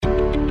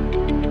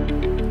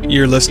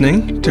You're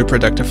listening to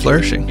Productive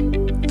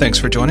Flourishing. Thanks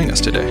for joining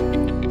us today.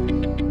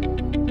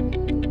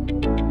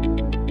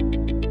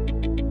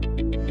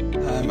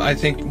 I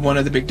think one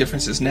of the big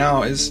differences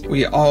now is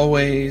we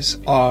always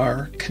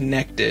are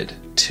connected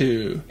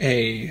to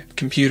a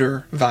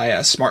computer via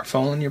a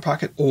smartphone in your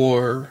pocket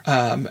or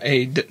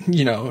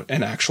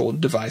an actual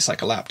device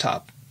like a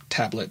laptop,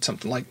 tablet,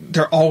 something like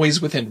they're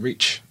always within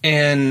reach.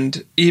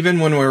 And even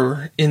when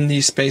we're in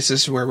these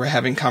spaces where we're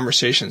having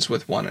conversations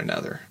with one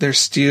another, there's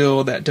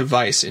still that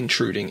device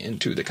intruding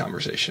into the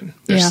conversation.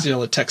 There's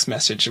still a text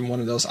message in one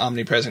of those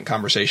omnipresent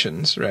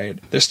conversations, right?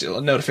 There's still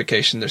a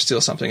notification. There's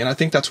still something. And I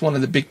think that's one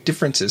of the big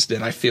differences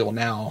that I feel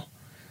now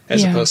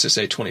as opposed to,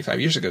 say, 25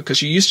 years ago,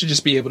 because you used to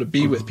just be able to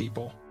be with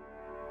people.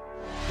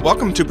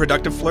 Welcome to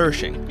Productive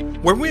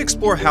Flourishing, where we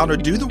explore how to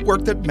do the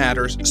work that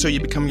matters so you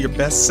become your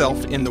best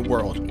self in the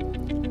world.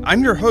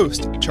 I'm your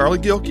host, Charlie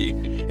Gilkey,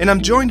 and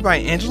I'm joined by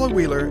Angela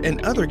Wheeler and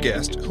other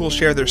guests who will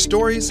share their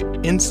stories,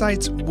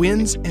 insights,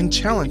 wins, and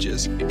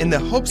challenges in the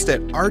hopes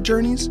that our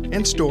journeys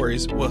and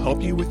stories will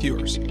help you with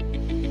yours.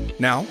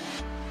 Now,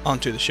 on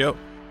to the show.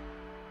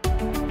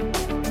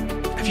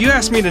 If you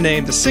ask me to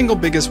name the single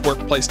biggest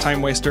workplace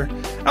time waster,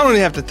 I don't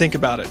even have to think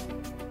about it.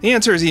 The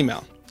answer is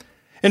email.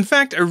 In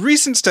fact, a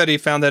recent study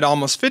found that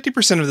almost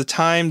 50% of the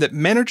time that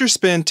managers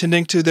spend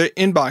tending to their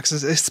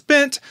inboxes is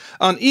spent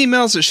on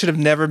emails that should have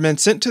never been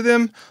sent to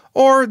them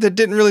or that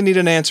didn't really need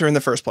an answer in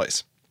the first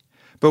place.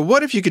 But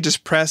what if you could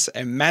just press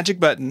a magic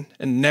button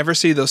and never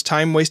see those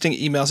time-wasting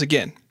emails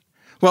again?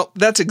 Well,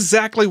 that's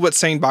exactly what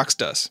SaneBox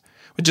does.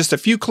 With just a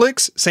few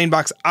clicks,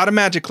 SaneBox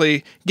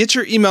automatically gets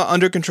your email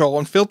under control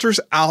and filters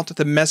out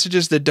the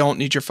messages that don't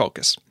need your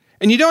focus.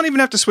 And you don't even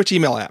have to switch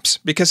email apps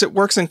because it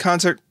works in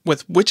concert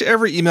with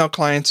whichever email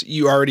clients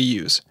you already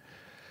use.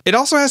 It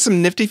also has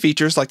some nifty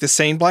features like the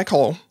Sane Black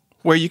Hole,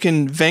 where you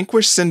can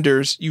vanquish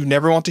senders you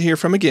never want to hear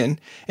from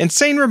again, and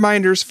Sane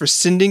Reminders for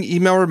sending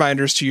email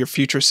reminders to your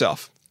future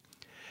self.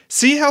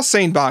 See how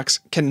SaneBox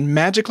can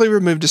magically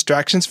remove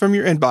distractions from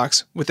your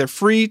inbox with a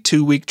free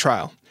 2-week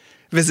trial.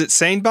 Visit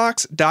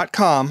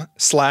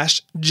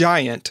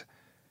sanebox.com/giant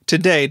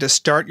today to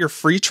start your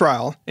free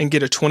trial and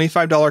get a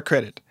 $25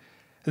 credit.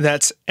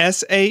 That's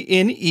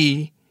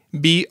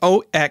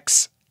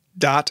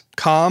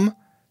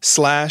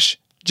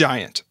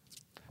sanebox.com/giant.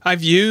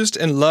 I've used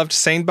and loved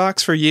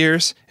SaneBox for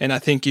years, and I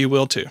think you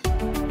will too.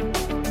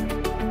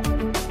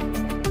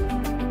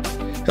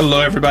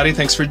 Hello, everybody.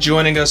 Thanks for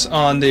joining us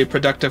on the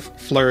Productive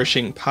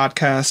Flourishing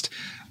podcast.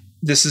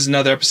 This is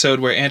another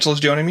episode where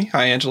Angela's joining me.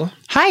 Hi, Angela.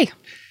 Hi.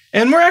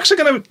 And we're actually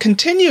going to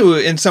continue,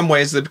 in some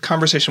ways, the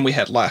conversation we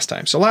had last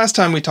time. So last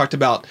time we talked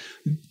about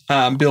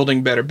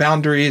building better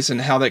boundaries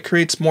and how that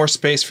creates more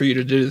space for you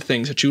to do the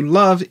things that you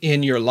love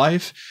in your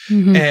life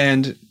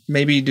and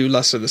maybe do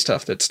less of the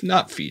stuff that's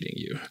not feeding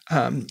you.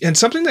 And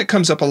something that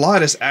comes up a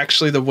lot is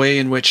actually the way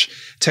in which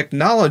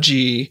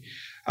technology,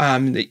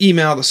 the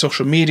email, the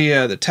social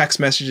media, the text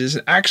messages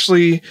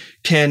actually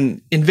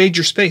can invade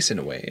your space in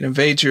a way. It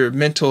invades your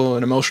mental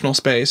and emotional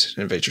space,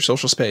 it invades your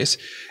social space,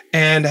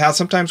 and how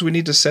sometimes we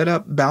need to set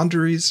up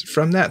boundaries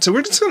from that. So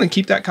we're just going to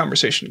keep that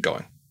conversation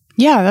going.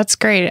 Yeah, that's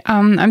great.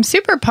 I'm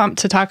super pumped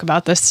to talk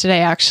about this today,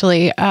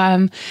 actually.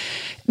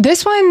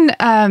 This one,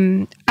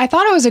 I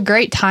thought it was a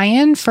great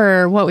tie-in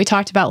for what we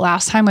talked about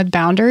last time with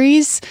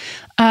boundaries,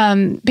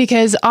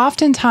 because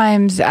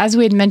oftentimes, as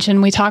we had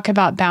mentioned, we talk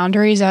about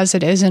boundaries as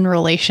it is in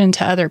relation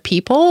to other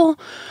people.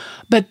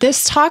 But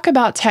this talk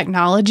about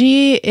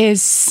technology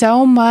is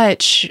so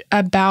much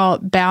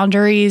about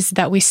boundaries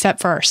that we set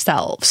for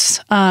ourselves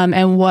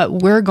and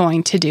what we're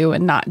going to do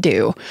and not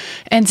do.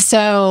 And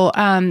so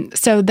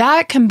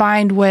that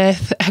combined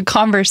with a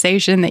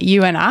conversation that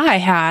you and I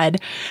had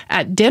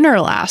at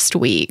dinner last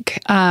week,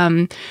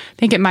 I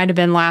think it might have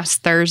been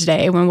last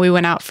Thursday when we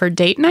went out for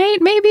date night,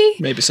 maybe?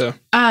 Maybe so.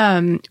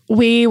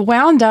 We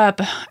wound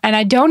up, and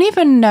I don't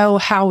even know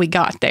how we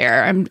got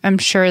there. I'm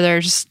sure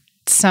there's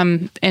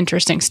some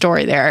interesting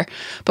story there.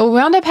 But we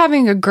wound up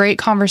having a great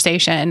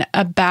conversation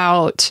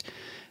about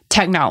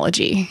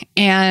technology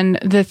and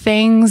the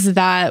things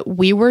that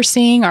we were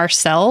seeing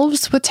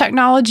ourselves with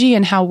technology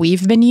and how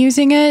we've been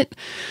using it,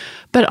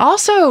 but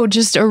also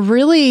just a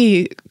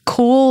really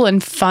cool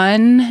and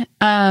fun,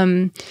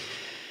 and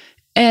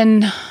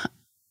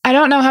I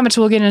don't know how much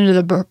we'll get into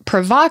the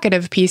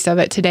provocative piece of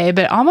it today,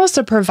 but almost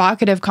a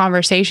provocative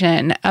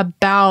conversation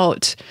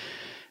about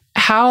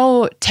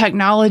how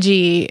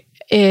technology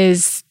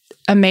is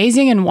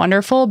amazing and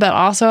wonderful, but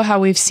also how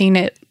we've seen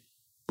it,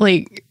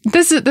 like,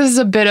 this is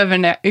a bit of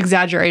an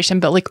exaggeration,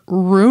 but like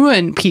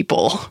ruin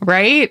people,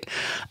 right?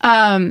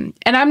 And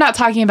I'm not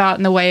talking about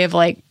in the way of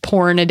like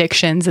porn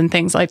addictions and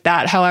things like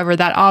that. However,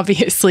 that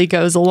obviously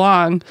goes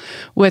along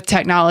with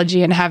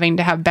technology and having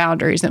to have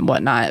boundaries and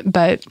whatnot.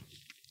 But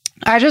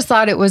I just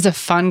thought it was a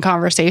fun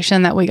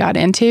conversation that we got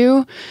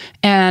into,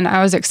 and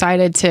I was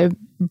excited to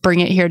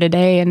bring it here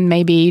today and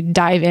maybe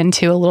dive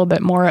into a little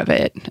bit more of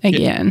it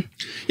again.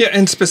 Yeah,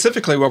 and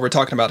specifically what we're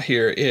talking about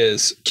here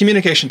is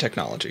communication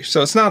technology.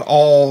 So it's not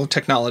all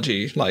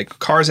technology, like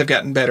cars have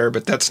gotten better,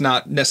 but that's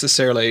not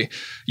necessarily,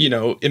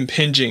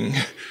 impinging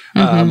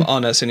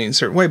on us in any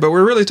certain way. But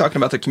we're really talking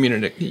about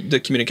the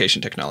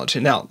communication technology.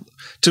 Now,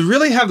 to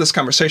really have this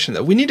conversation,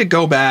 though, we need to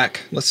go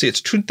back. Let's see,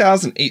 it's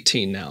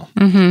 2018 now.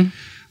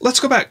 Let's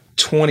go back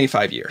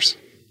 25 years.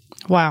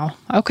 Wow.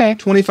 Okay.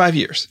 25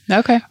 years.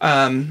 Okay.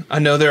 I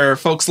know there are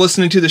folks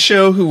listening to the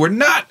show who were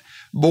not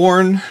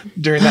born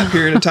during that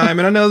period of time.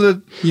 And I know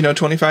that,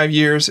 25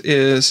 years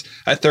is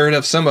a third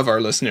of some of our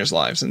listeners'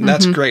 lives. And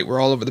that's great. We're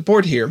all over the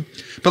board here.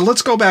 But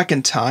let's go back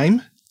in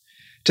time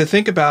to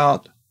think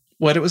about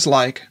what it was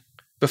like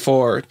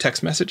before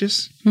text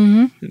messages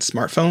and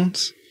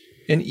smartphones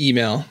and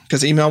email,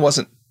 because email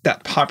wasn't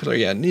that popular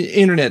yet. And the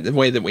internet, the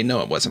way that we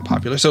know it, wasn't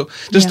popular. So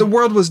just the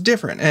world was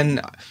different.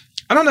 And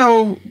I don't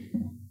know,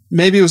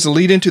 maybe it was a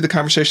lead into the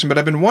conversation, but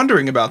I've been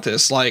wondering about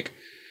this. Like,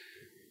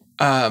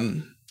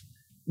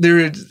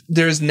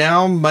 there's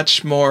now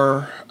much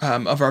more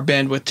of our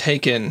bandwidth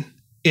taken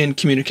in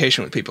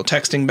communication with people,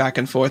 texting back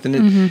and forth.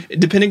 And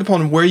depending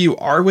upon where you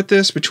are with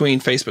this, between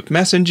Facebook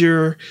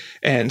Messenger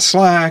and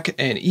Slack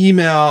and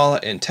email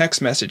and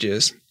text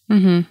messages,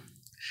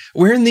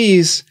 we're in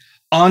these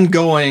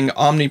ongoing,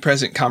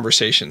 omnipresent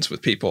conversations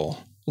with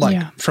people, like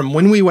from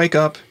when we wake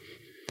up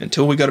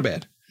until we go to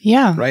bed.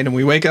 Yeah. Right. And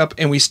we wake up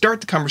and we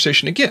start the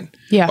conversation again.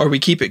 Yeah. Or we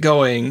keep it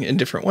going in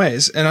different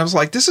ways. And I was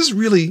like, this is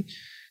really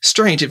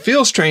strange. It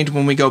feels strange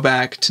when we go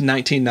back to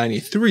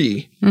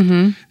 1993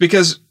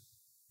 because,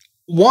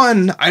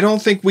 one, I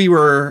don't think we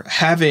were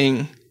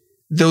having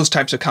those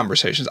types of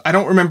conversations. I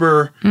don't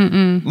remember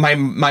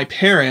my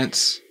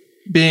parents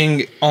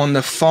being on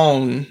the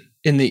phone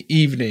in the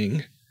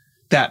evening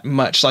that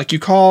much. Like, you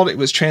called, it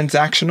was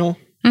transactional,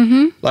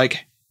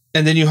 like,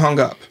 and then you hung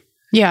up.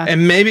 Yeah.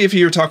 And maybe if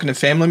you were talking to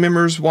family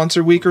members once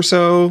a week or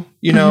so,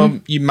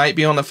 you might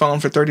be on the phone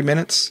for 30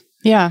 minutes.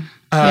 Yeah.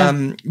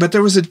 But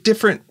there was a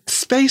different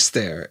space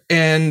there.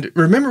 And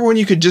remember when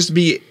you could just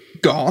be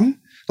gone,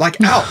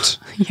 like out.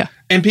 Yeah.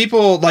 And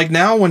people, like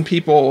now when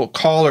people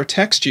call or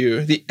text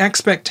you, the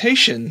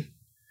expectation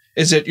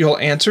is that you'll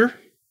answer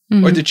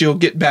or that you'll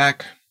get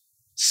back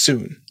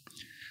soon.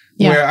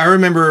 Yeah. Where I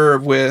remember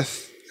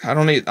with, I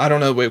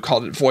don't know, we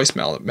called it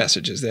voicemail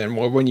messages then,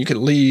 or when you could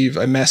leave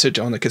a message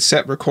on the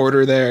cassette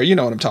recorder there. You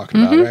know what I'm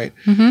talking about, right?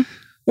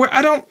 Where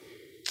I don't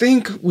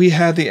think we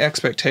had the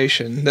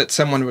expectation that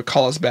someone would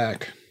call us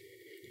back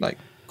like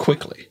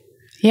quickly.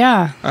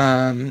 Yeah.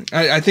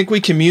 I think we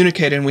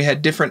communicated and we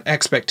had different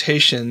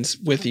expectations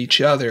with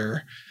each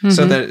other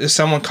so that if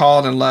someone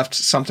called and left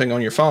something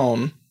on your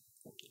phone,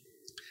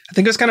 I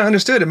think it was kind of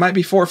understood. It might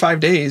be 4 or 5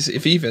 days,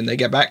 if even, they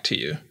get back to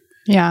you.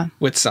 Yeah.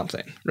 With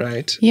something,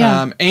 right?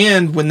 Yeah.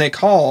 And when they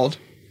called,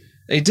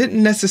 they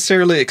didn't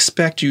necessarily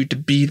expect you to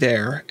be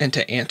there and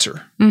to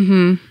answer.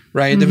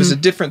 Right? There was a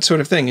different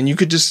sort of thing. And you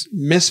could just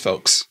miss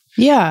folks.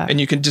 Yeah. And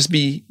you could just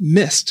be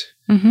missed.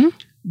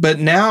 But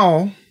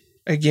now,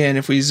 again,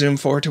 if we zoom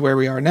forward to where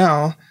we are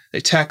now, they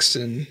text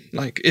and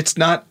like,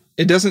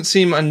 it doesn't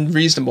seem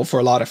unreasonable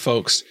for a lot of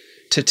folks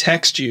to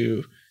text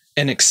you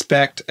and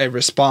expect a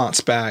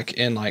response back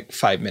in like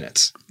 5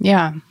 minutes.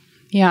 Yeah.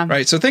 Yeah.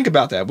 Right. So think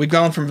about that. We've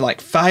gone from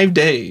like 5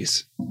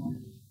 days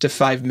to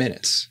 5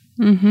 minutes.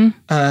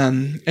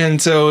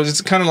 And so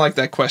it's kind of like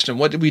that question.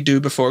 What did we do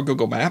before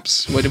Google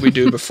Maps? What did we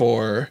do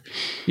before,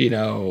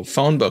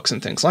 phone books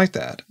and things like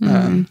that?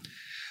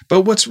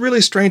 But what's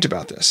really strange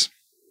about this,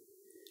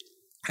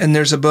 and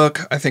there's a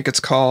book, I think it's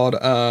called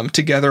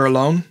Together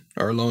Alone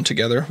or Alone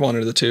Together, one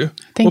of the two.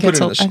 I think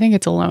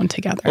it's Alone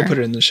Together. We'll put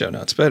it in the show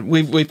notes. But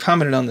we've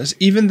commented on this.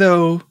 Even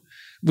though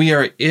we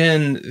are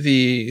in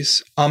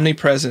these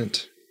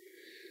omnipresent,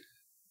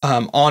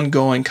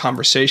 ongoing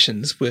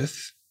conversations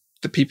with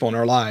the people in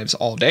our lives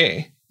all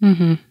day,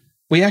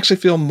 we actually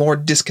feel more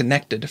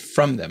disconnected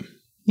from them.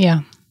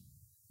 Yeah.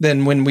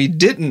 Than when we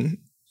didn't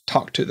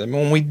talk to them,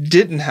 when we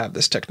didn't have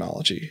this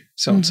technology,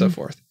 so on and so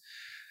forth.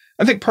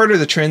 I think part of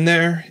the trend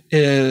there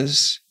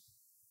is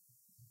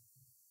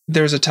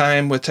there's a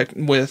time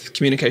with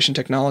communication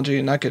technology,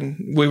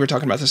 and we were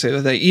talking about this the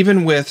other day,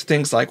 even with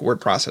things like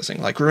word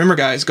processing. Like, remember,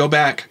 guys, go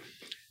back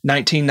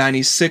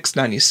 1996,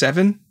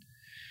 97.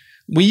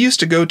 We used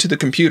to go to the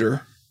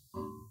computer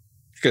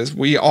because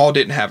we all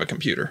didn't have a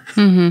computer.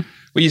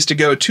 We used to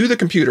go to the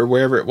computer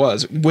wherever it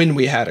was when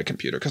we had a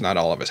computer, because not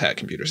all of us had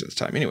computers at the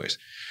time anyways.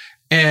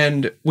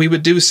 And we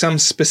would do some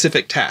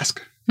specific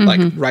task, like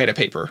write a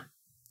paper.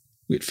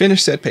 We'd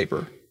finish said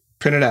paper,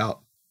 print it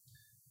out,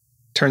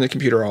 turn the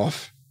computer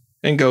off,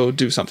 and go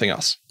do something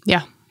else.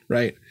 Yeah.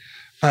 Right.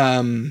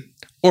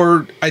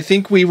 Or I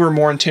think we were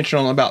more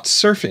intentional about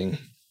surfing,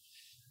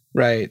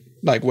 right?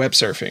 Like web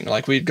surfing.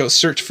 Like we'd go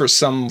search for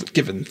some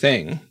given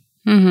thing,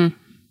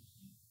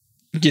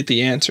 get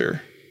the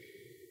answer,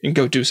 and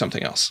go do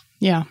something else.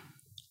 Yeah.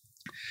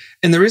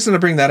 And the reason I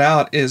bring that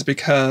out is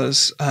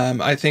because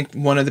I think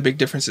one of the big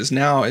differences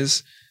now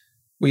is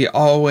we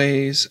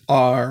always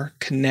are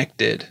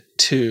connected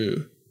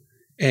to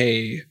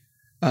a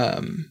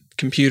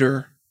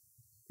computer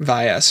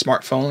via a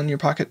smartphone in your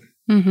pocket,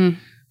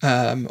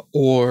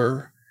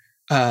 or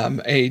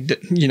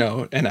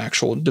an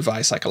actual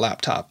device like a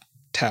laptop,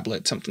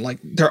 tablet, something like,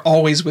 they're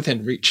always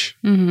within reach.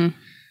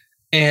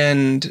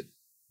 And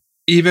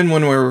even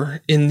when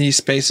we're in these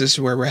spaces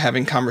where we're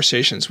having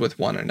conversations with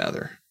one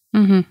another,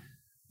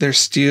 there's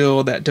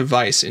still that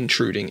device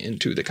intruding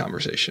into the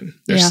conversation.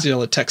 There's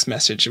still a text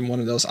message in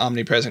one of those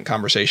omnipresent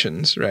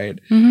conversations, right?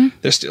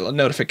 There's still a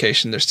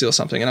notification. There's still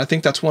something. And I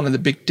think that's one of the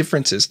big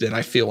differences that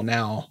I feel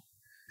now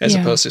as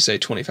opposed to, say,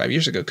 25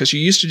 years ago. Because you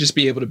used to just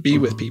be able to be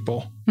with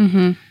people.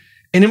 And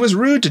it was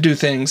rude to do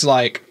things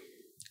like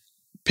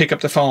pick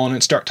up the phone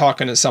and start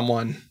talking to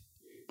someone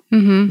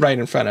right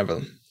in front of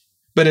them.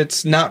 But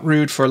it's not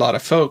rude for a lot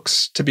of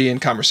folks to be in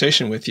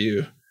conversation with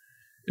you,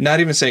 not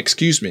even say,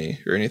 excuse me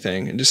or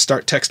anything, and just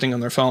start texting on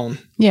their phone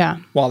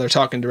while they're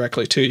talking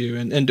directly to you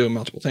and doing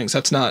multiple things.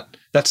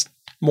 That's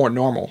more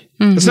normal.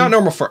 It's not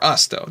normal for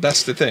us, though.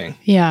 That's the thing.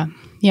 Yeah.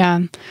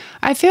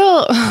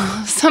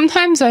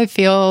 Sometimes I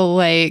feel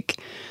like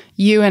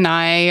you and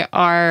I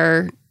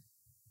are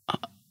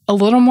a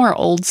little more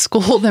old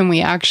school than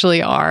we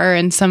actually are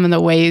in some of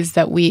the ways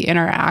that we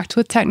interact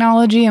with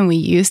technology and we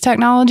use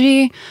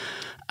technology.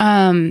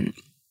 And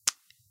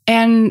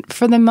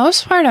for the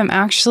most part, I'm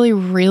actually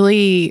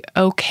really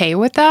okay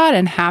with that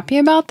and happy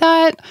about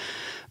that,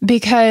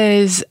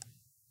 because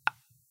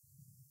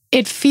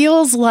it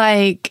feels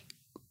like,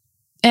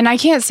 and I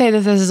can't say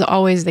that this is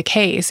always the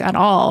case at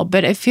all,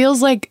 but it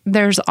feels like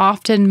there's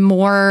often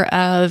more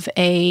of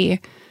an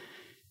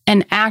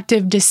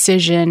active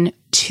decision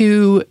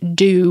to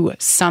do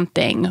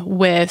something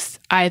with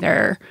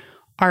either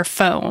our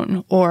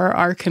phone or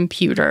our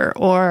computer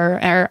or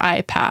our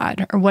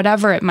iPad or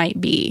whatever it might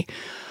be.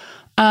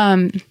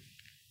 And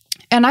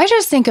I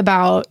just think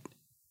about,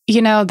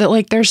 that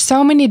like there's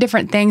so many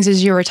different things.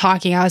 As you were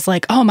talking, I was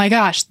like, oh my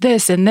gosh,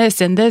 this and this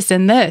and this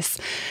and this.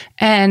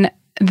 And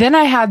then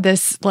I had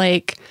this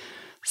like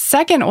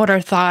second order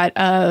thought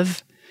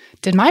of,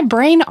 did my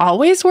brain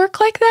always work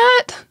like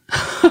that?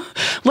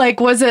 Like,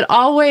 was it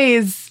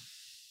always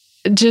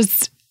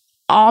just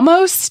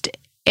almost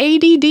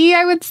ADD,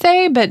 I would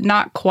say, but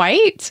not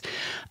quite?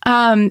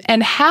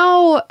 And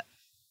how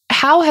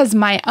has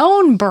my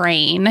own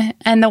brain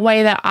and the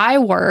way that I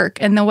work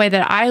and the way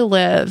that I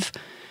live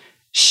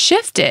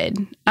shifted?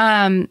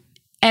 And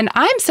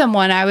I'm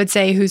someone, I would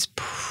say, who's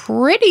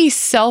pretty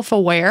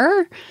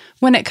self-aware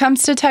when it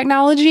comes to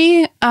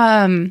technology.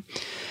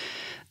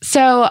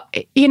 So,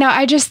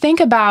 I just think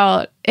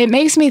about, it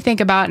makes me think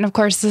about, and of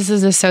course, this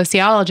is a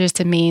sociologist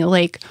to me,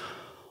 like,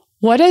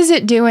 what is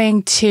it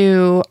doing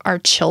to our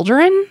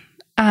children?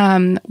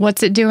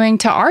 What's it doing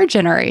to our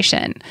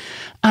generation?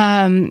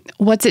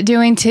 What's it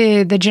doing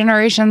to the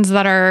generations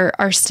that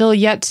are still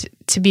yet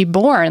to be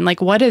born?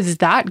 Like, what is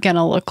that going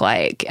to look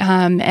like?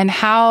 And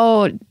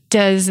how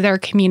does their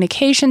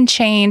communication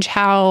change?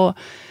 How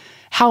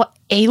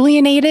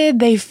alienated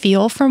they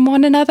feel from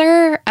one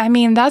another? I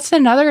mean, that's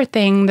another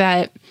thing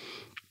that,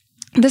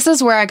 this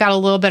is where I got a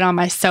little bit on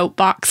my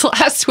soapbox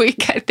last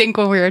week, I think,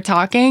 when we were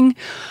talking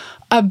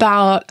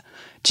about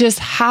just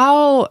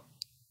how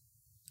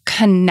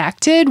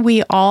connected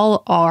we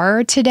all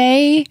are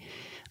today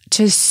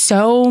to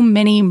so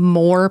many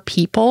more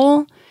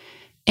people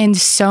in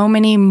so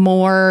many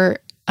more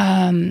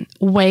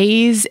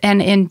ways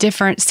and in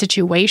different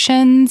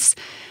situations.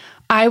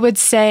 I would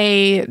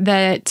say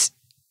that,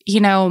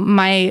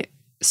 my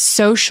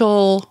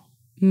social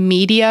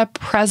media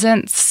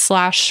presence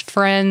 /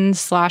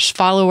 friends /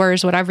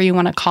 followers, whatever you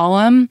want to call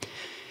them,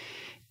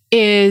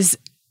 is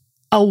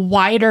a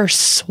wider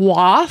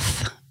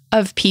swath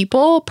of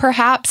people,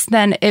 perhaps,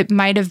 than it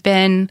might have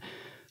been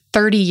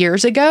 30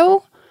 years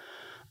ago.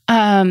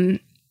 And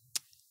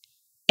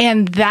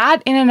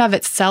that in and of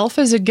itself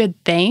is a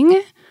good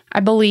thing,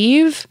 I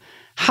believe.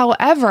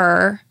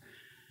 However,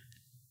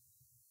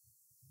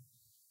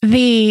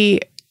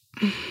 the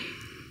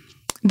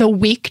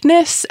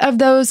weakness of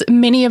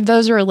many of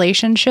those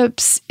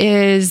relationships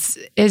is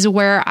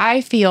where I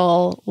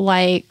feel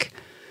like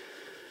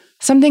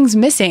something's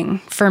missing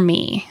for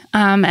me.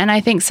 And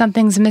I think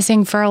something's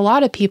missing for a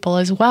lot of people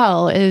as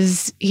well,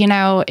 is,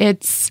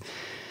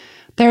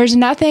 there's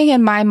nothing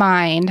in my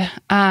mind.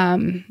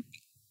 And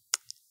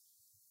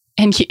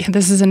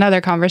this is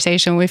another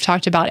conversation. We've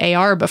talked about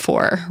AR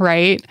before,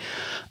 right?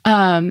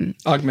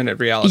 Augmented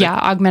reality. Yeah,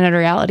 augmented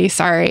reality.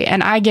 Sorry.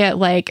 And I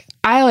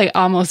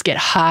almost get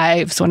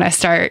hives when I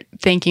start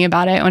thinking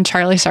about it, when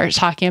Charlie starts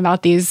talking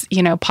about these,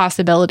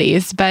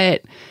 possibilities.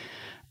 But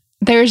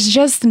there's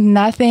just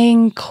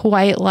nothing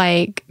quite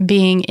like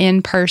being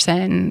in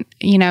person,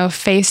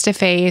 face to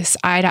face,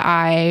 eye to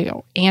eye,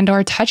 and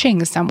or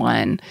touching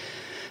someone.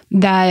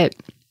 That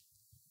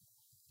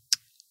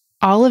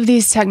all of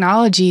these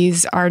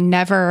technologies are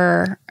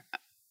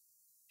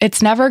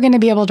it's never going to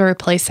be able to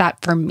replace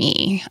that for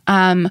me.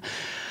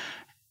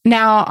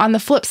 Now, on the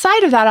flip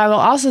side of that, I will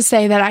also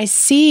say that I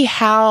see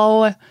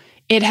how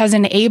it has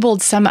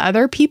enabled some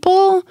other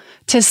people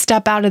to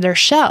step out of their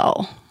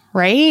shell,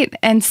 right?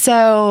 And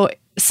so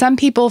some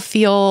people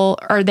feel,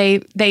 or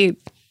they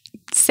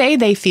say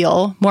they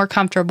feel more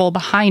comfortable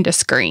behind a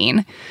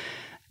screen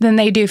than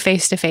they do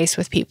face to face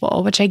with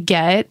people, which I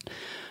get.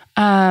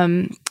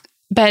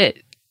 But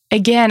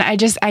again,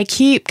 I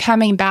keep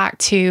coming back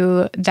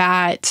to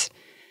that.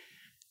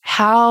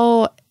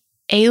 How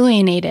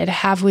alienated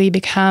have we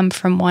become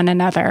from one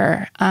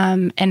another?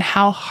 And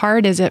how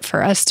hard is it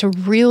for us to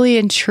really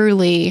and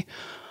truly,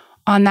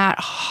 on that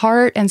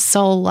heart and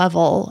soul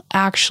level,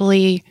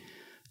 actually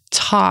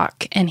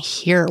talk and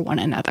hear one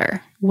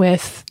another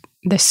with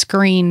the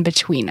screen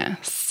between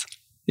us?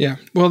 Yeah.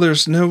 Well,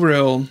 there's no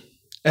real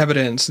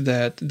evidence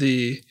that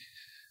the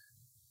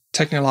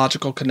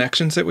technological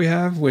connections that we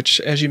have, which,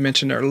 as you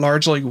mentioned, are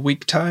largely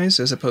weak ties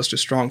as opposed to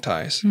strong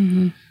ties.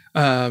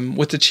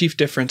 With the chief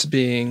difference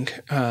being,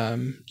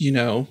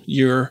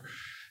 you're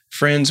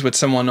friends with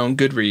someone on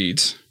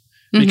Goodreads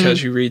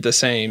because you read the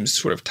same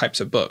sort of types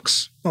of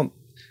books. Well,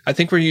 I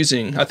think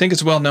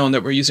it's well known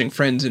that we're using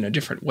friends in a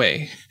different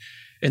way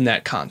in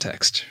that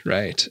context,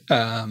 right?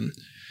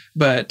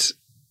 But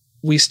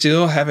we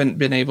still haven't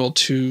been able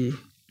to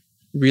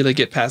really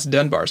get past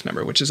Dunbar's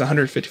number, which is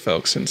 150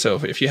 folks. And so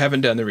if you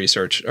haven't done the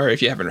research, or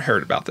if you haven't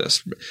heard about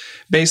this,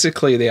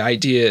 basically the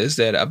idea is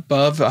that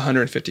above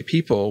 150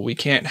 people, we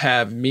can't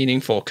have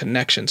meaningful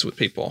connections with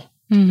people,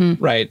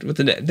 right? With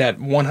that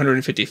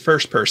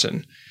 151st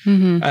person,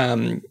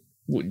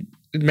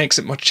 it makes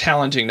it more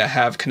challenging to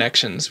have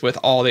connections with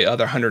all the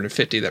other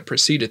 150 that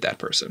preceded that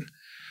person,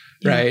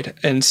 right?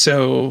 And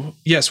so,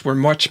 yes, we're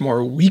much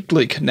more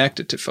weakly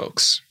connected to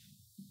folks.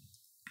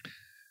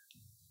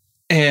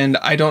 And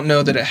I don't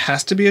know that it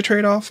has to be a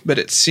trade-off, but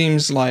it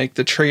seems like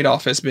the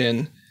trade-off has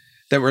been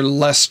that we're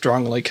less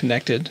strongly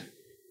connected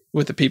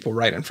with the people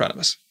right in front of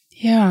us.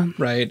 Yeah.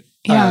 Right?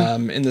 Yeah.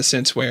 In the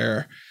sense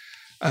where,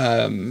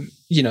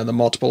 the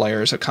multiple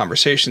layers of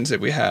conversations that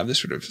we have, the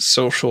sort of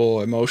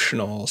social,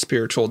 emotional,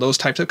 spiritual, those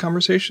types of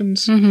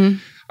conversations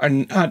are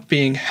not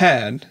being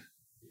had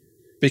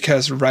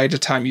because right at the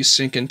time you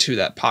sink into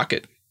that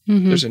pocket,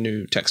 there's a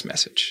new text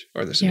message,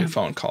 or there's a new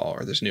phone call,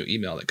 or there's a new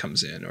email that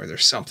comes in, or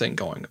there's something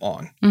going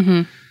on.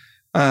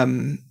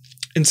 And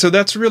so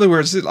that's really where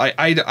it's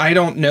I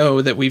don't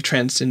know that we've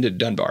transcended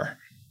Dunbar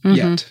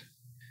yet.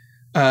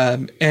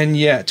 And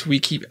yet we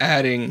keep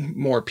adding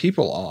more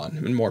people on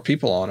and more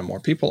people on and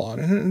more people on.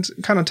 And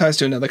it kind of ties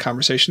to another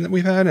conversation that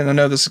we've had. And I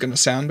know this is going to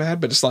sound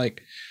bad, but it's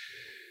like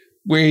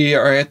we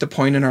are at the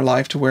point in our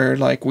life to where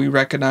like we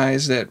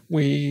recognize that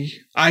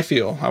I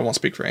feel, I won't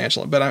speak for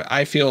Angela, but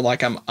I feel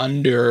like I'm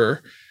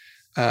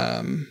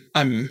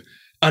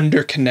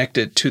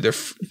underconnected to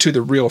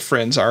the real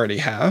friends I already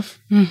have.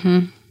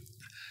 I'm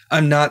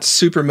not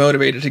super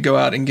motivated to go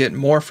out and get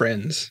more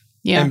friends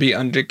and be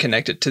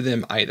underconnected to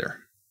them either.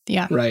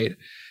 Yeah. Right.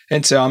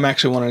 And so I'm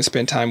actually wanting to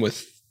spend time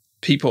with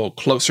people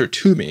closer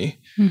to me,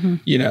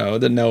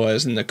 the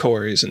Noahs and the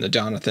Corys and the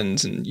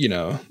Jonathans and,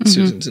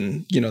 Susans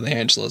and, the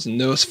Angelas and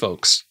those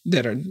folks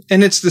that are,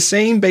 and it's the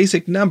same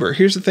basic number.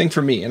 Here's the thing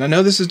for me, and I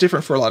know this is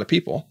different for a lot of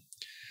people.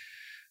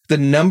 The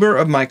number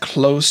of my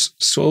close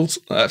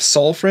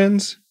soul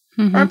friends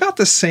are about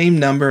the same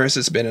number as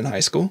it's been in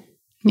high school.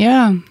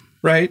 Yeah.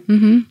 Right?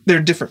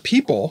 They're different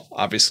people,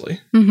 obviously,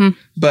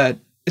 but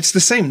it's the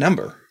same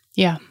number.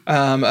 Yeah.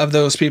 Of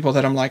those people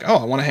that I'm like, oh,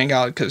 I want to hang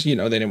out because,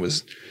 then it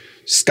was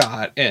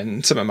Scott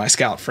and some of my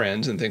scout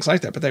friends and things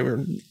like that. But they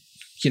were,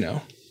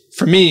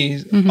 for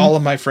me, all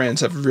of my friends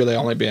have really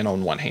only been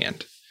on one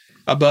hand.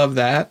 Above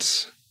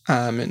that,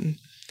 and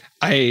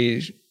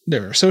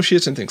they're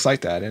associates and things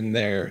like that. And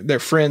they're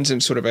friends in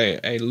sort of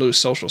a loose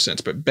social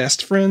sense, but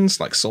best friends,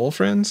 like soul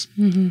friends,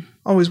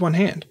 always one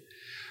hand.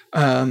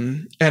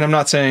 And I'm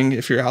not saying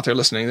if you're out there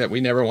listening that we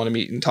never want to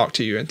meet and talk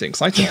to you and things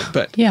like that,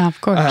 but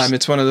of course,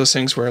 it's one of those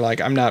things where like,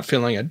 I'm not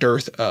feeling a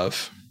dearth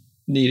of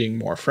needing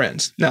more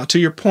friends. Now, to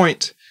your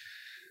point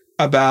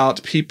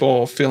about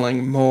people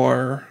feeling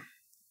more,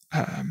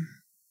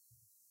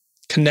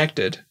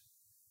 connected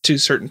to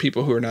certain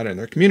people who are not in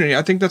their community,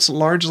 I think that's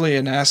largely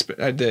an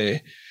aspect,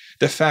 the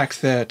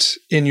fact that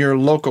in your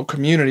local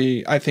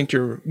community, I think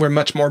we're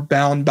much more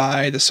bound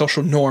by the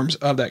social norms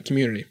of that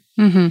community.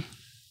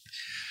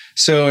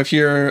 So if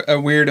you're a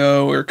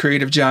weirdo or a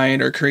creative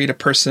giant or a creative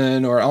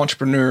person or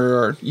entrepreneur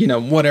or,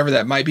 whatever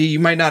that might be, you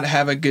might not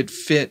have a good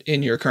fit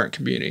in your current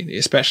community,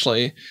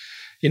 especially,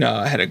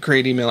 I had a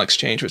great email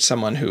exchange with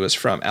someone who was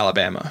from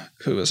Alabama,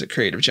 who was a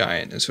creative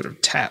giant and sort of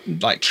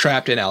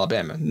trapped in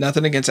Alabama.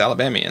 Nothing against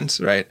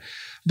Alabamians, right?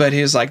 But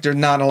he was like, there's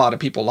not a lot of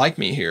people like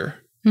me here.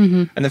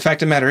 And the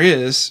fact of the matter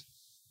is,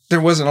 there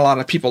wasn't a lot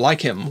of people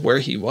like him where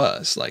he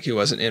was. Like he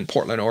wasn't in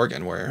Portland,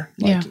 Oregon, where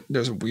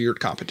there's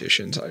weird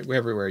competitions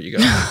everywhere you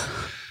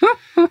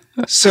go.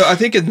 So I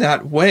think in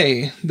that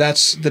way,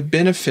 that's the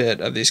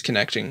benefit of these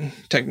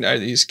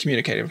these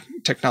communicative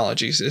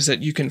technologies is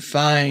that you can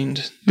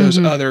find those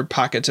other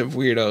pockets of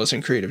weirdos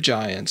and creative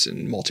giants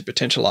and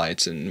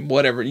multi-potentialites and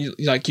whatever.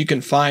 You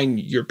can find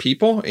your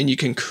people and you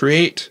can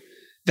create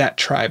that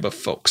tribe of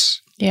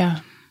folks. Yeah.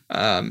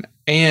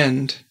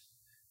 And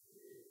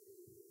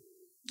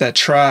that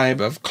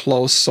tribe of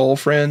close soul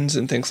friends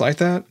and things like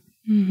that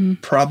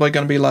probably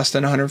going to be less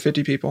than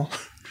 150 people.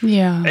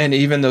 Yeah. And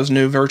even those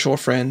new virtual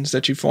friends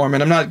that you form.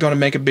 And I'm not going to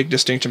make a big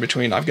distinction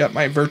between I've got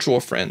my virtual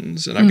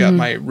friends and I've got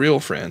my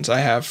real friends. I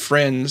have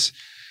friends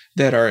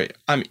that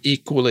I'm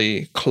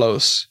equally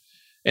close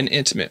and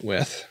intimate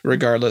with,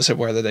 regardless of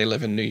whether they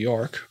live in New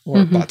York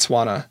or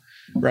Botswana,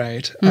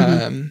 right?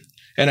 And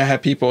I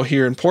have people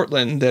here in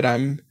Portland that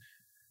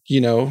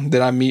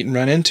that I meet and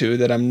run into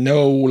that I'm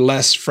no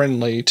less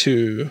friendly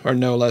to or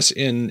no less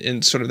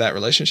in sort of that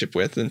relationship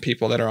with than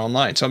people that are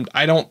online. So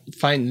I don't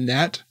find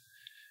that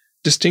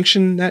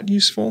distinction that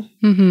useful.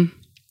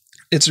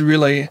 It's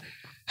really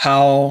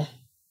how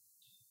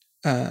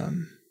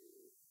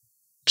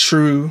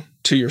true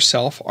to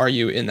yourself are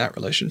you in that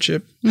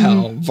relationship?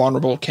 How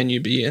vulnerable can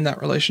you be in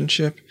that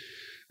relationship?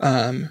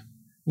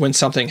 When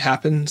something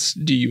happens,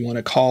 do you want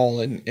to call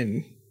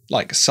and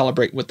like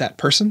celebrate with that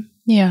person?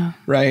 Yeah.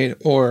 Right?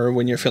 Or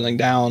when you're feeling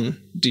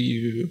down,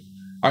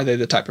 are they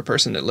the type of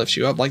person that lifts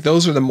you up? Like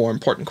those are the more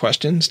important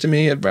questions to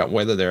me about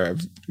whether they're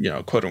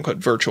a, quote unquote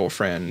virtual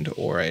friend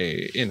or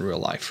a in real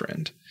life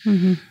friend.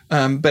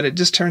 But it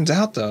just turns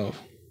out though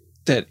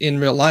that in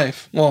real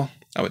life, well,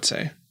 I would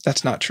say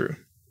that's not true.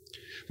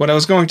 What I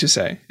was going to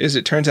say is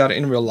it turns out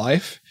in real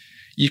life,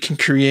 you can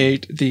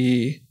create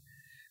the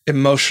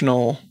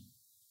emotional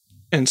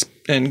and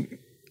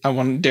I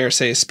want to dare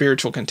say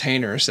spiritual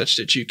container such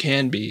that you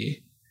can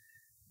be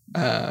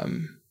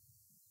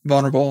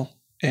vulnerable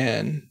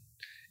and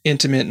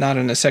intimate, not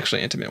in a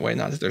sexually intimate way,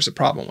 not that there's a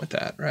problem with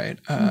that, right?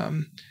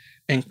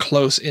 And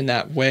close in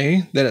that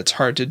way that it's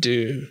hard to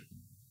do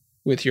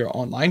with your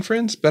online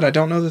friends. But I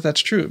don't know that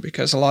that's true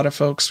because a lot of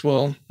folks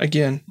will,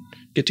 again,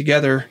 get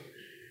together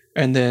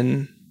and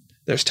then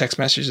there's text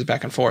messages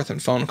back and forth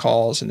and phone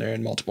calls and they're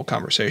in multiple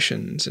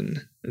conversations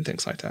and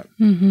things like that.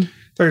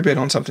 Third bit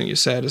on something you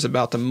said is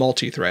about the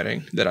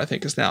multi-threading that I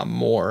think is now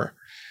more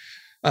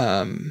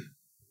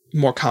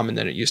common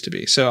than it used to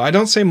be. So I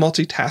don't say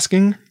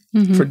multitasking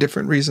for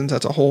different reasons.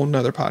 That's a whole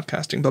nother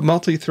podcasting. But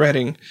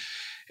multi-threading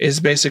is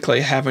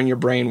basically having your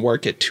brain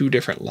work at two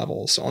different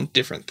levels on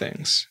different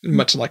things,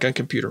 much like a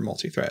computer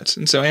multi-threads.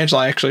 And so,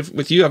 Angela, actually,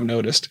 with you, I've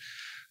noticed,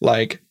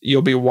 like,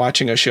 you'll be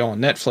watching a show on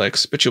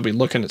Netflix, but you'll be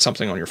looking at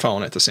something on your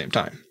phone at the same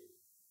time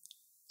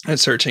and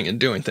searching and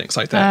doing things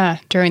like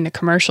that. During the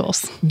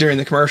commercials.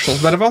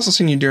 But I've also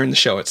seen you during the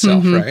show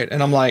itself, right?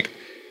 And I'm like,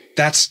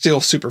 that's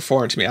still super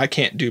foreign to me. I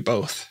can't do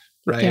both,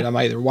 right? Yeah. I'm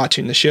either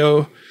watching the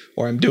show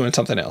or I'm doing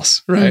something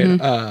else, right?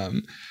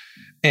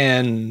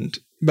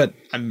 But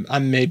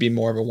I'm maybe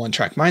more of a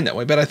one-track mind that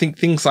way. But I think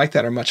things like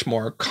that are much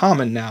more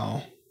common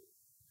now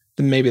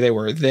than maybe they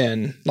were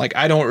then. Like,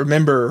 I don't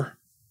remember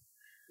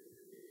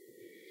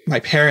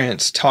my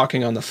parents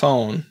talking on the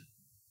phone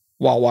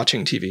while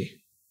watching TV,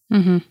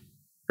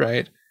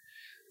 right?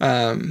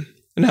 Now,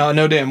 I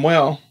know damn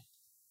well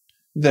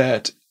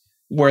that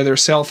where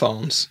there's cell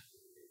phones,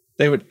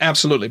 they would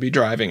absolutely be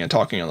driving and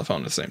talking on the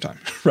phone at the same time,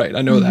 right?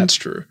 I know that's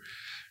true,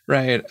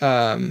 right?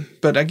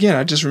 But again,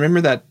 I just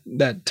remember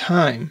that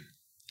time.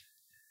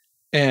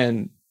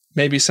 And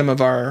maybe some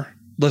of our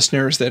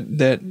listeners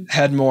that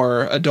had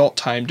more adult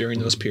time during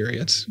those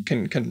periods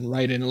can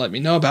write in and let me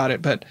know about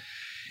it. But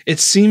it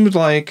seemed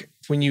like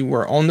when you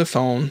were on the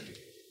phone,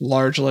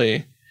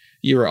 largely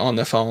you were on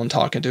the phone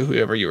talking to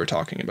whoever you were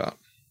talking about.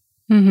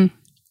 It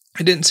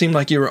didn't seem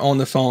like you were on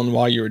the phone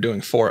while you were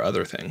doing 4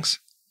 other things,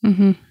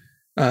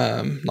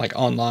 like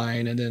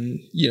online, and then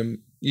you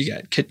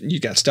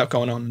got stuff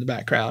going on in the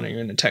background, and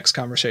you're in a text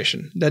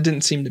conversation. That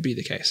didn't seem to be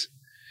the case.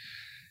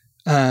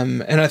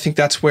 And I think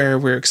that's where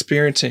we're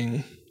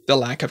experiencing the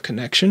lack of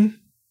connection,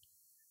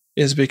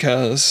 is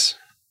because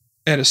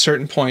at a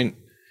certain point,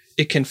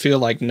 it can feel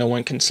like no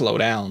one can slow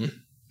down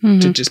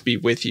to just be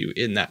with you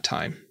in that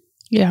time.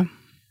 Yeah.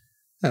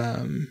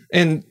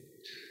 And,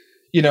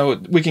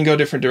 we can go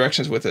different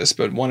directions with this,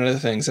 but one of the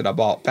things that I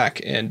bought back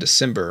in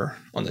December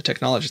on the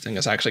technology thing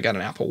is I actually got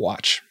an Apple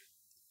Watch.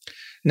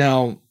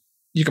 Now,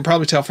 you can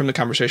probably tell from the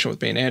conversation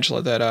with me and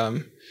Angela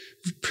that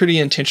pretty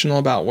intentional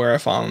about where our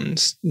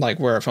phones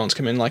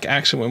come in. Like,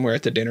 actually, when we're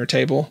at the dinner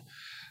table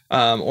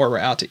or we're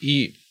out to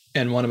eat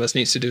and one of us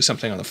needs to do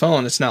something on the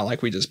phone, it's not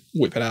like we just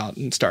whip it out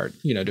and start,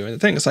 doing the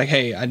thing. It's like,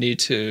 hey, I need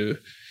to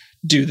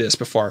do this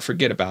before I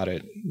forget about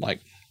it. Like,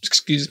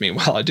 excuse me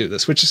while I do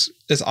this, which is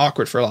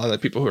awkward for a lot of the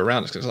people who are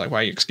around us, because it's like, why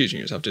are you excusing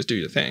yourself? Just do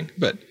your thing.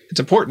 But it's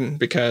important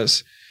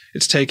because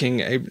it's taking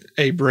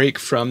a break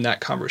from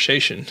that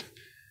conversation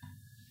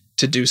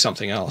to do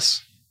something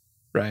else,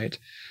 right?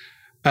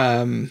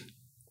 But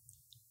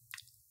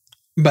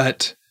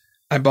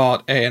I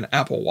bought an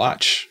Apple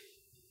Watch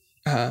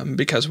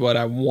because what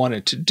I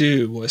wanted to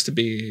do was to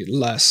be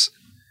less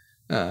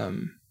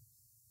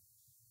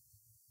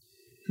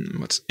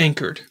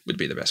anchored would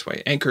be the best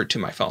way, anchored to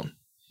my phone.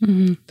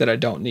 That I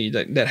don't need,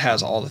 that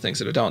has all the things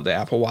that I don't. The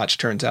Apple Watch,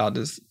 turns out,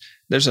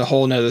 there's a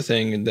whole nother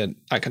thing that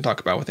I can talk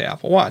about with the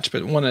Apple Watch,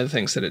 but one of the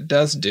things that it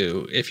does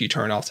do, if you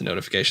turn off the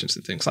notifications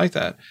and things like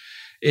that,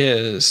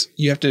 is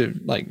you have to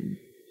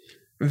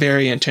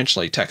very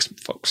intentionally text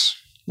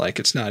folks. Like,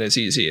 it's not as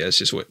easy as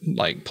just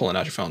pulling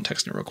out your phone,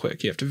 texting real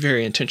quick. You have to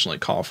very intentionally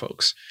call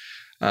folks.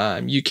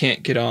 You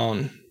can't get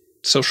on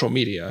social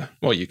media.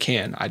 Well, you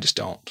can. I just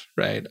don't,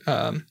 right?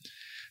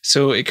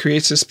 So it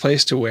creates this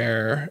place to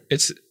where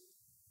it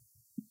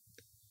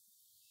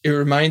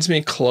reminds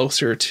me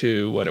closer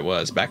to what it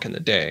was back in the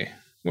day,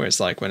 where it's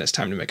like when it's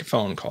time to make a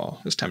phone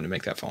call, it's time to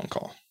make that phone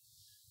call.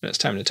 When it's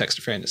time to text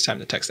a friend, it's time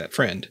to text that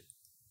friend,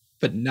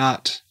 but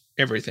not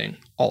everything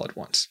all at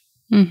once.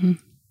 Mm-hmm.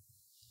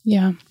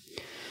 Yeah.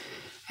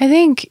 I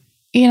think,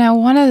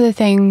 one of the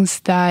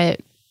things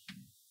that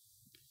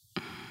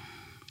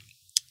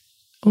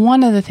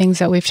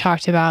we've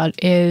talked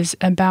about is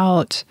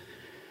about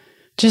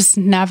just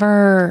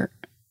never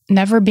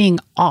being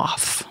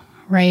off,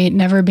 right?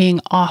 Never being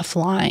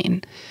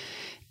offline.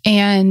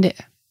 And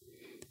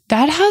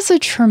that has a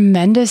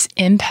tremendous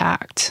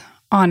impact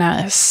on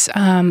us,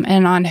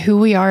 and on who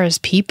we are as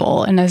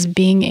people, and as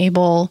being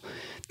able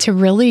to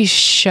really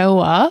show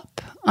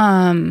up,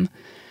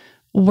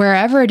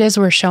 wherever it is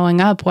we're showing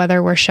up,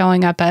 whether we're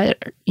showing up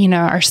at,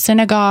 our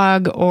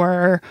synagogue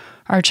or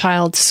our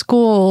child's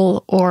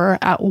school or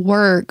at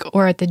work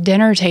or at the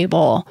dinner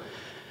table,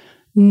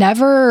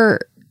 never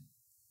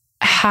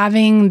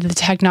having the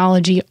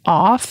technology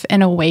off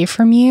and away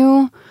from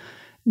you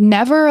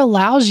never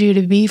allows you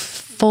to be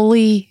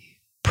fully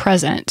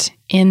present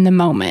in the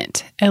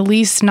moment, at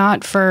least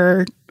not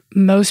for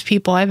most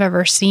people I've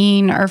ever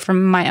seen or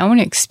from my own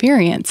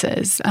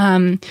experiences.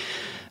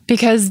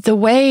 Because the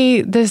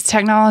way this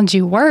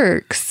technology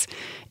works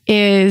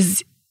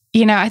is,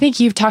 I think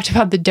you've talked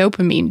about the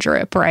dopamine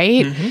drip,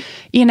 right?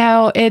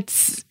 Mm-hmm.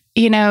 It's,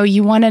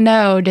 you want to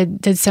know,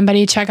 did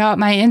somebody check out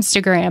my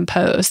Instagram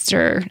post?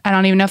 Or I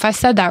don't even know if I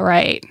said that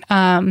right.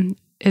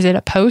 Is it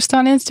a post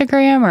on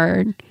Instagram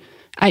or...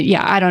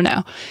 I don't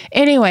know.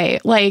 Anyway,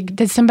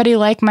 did somebody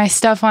like my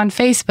stuff on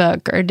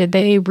Facebook, or did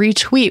they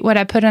retweet what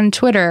I put on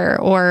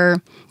Twitter,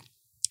 or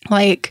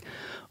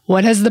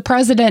what has the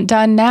president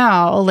done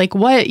now?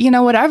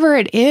 Whatever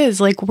it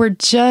is, we're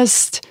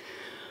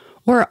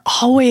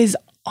always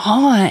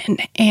on,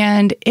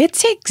 and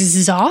it's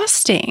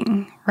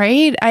exhausting,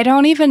 right? I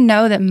don't even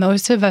know that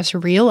most of us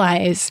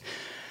realize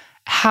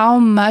how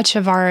much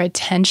of our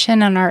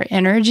attention and our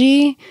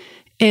energy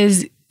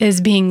is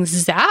being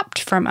zapped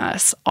from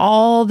us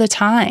all the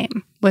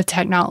time with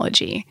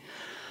technology.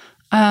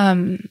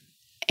 And,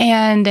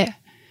 it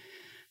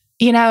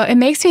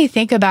makes me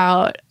think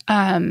about,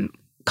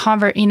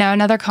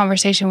 another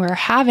conversation we were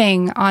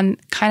having on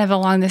kind of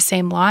along the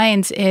same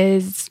lines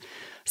is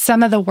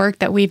some of the work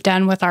that we've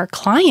done with our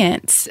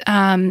clients,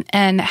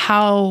 and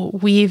how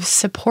we've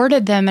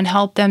supported them and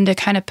helped them to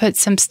kind of put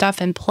some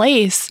stuff in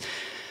place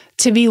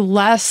to be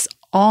less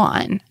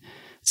on,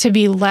 to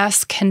be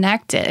less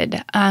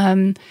connected,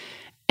 and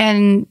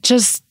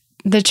just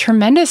the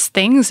tremendous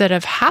things that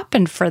have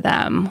happened for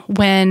them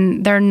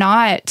when they're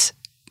not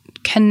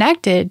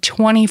connected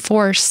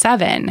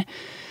 24/7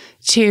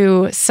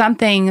 to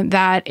something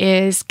that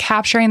is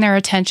capturing their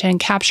attention,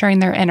 capturing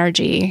their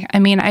energy. I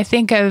mean, I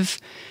think of,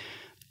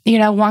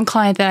 one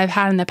client that I've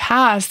had in the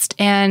past,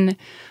 and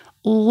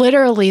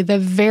literally the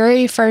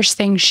very first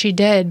thing she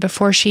did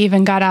before she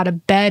even got out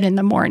of bed in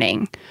the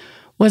morning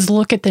was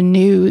look at the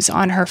news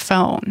on her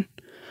phone.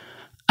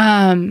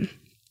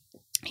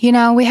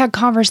 We had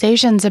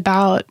conversations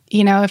about,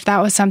 if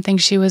that was something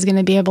she was going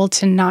to be able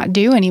to not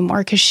do anymore,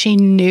 because she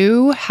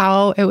knew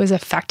how it was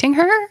affecting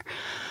her.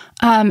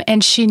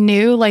 And she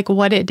knew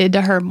what it did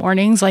to her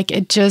mornings.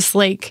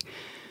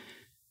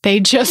 They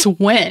just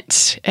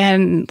went,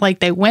 and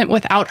they went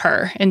without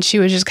her, and she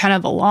was just kind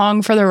of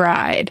along for the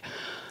ride.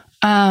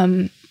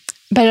 But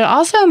it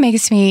also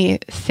makes me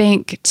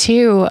think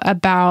too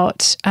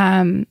about,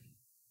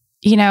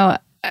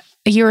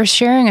 you were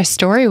sharing a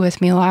story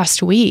with me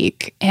last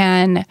week,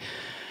 and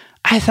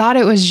I thought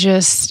it was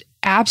just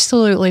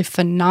absolutely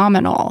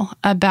phenomenal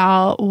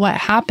about what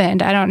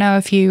happened. I don't know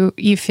if you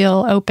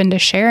feel open to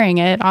sharing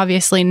it.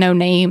 Obviously, no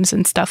names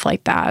and stuff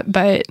like that,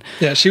 but...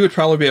 Yeah, she would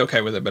probably be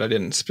okay with it, but I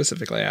didn't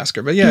specifically ask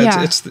her. But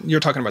yeah. It's you're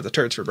talking about the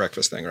turds for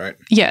breakfast thing, right?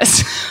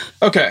 Yes.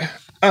 Okay.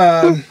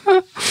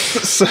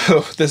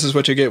 So this is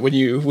what you get when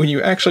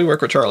you actually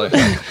work with Charlie.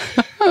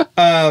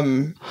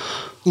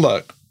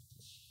 Look,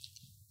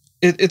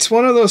 it's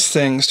one of those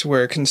things to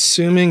where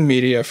consuming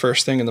media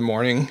first thing in the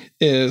morning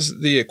is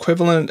the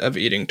equivalent of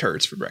eating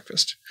turds for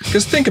breakfast.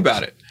 Because think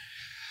about it.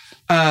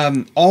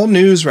 All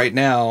news right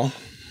now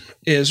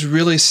is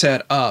really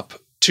set up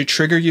to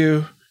trigger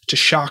you, to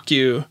shock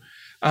you,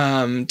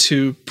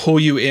 to pull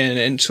you in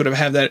and sort of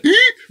have that,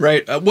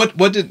 right?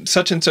 What did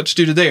such and such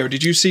do today? Or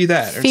did you see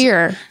that?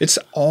 Fear. It's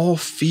all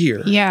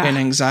fear and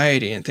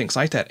anxiety and things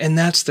like that. And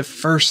that's the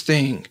first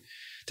thing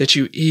that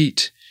you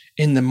eat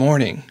in the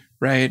morning,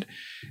 right?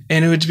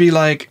 And it would be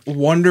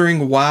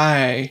wondering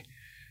why,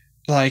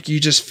 you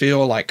just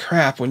feel like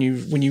crap when you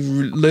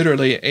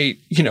literally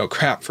ate,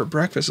 crap for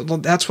breakfast.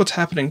 That's what's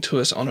happening to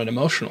us on an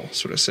emotional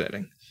sort of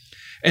setting.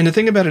 And the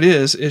thing about it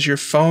is your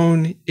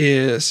phone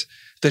is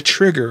the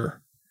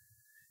trigger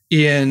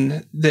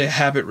in the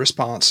habit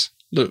response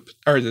loop,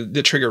 or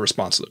the trigger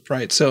response loop,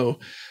 right? So,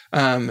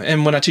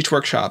 and when I teach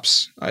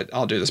workshops,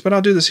 I'll do this, but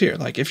I'll do this here.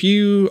 If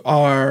you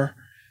are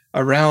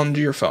around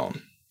your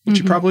phone, which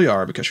you probably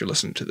are because you're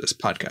listening to this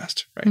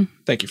podcast, right?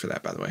 Thank you for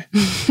that, by the way.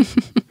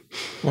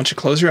 Once you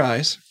close your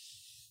eyes,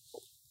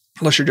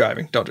 unless you're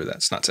driving, don't do that.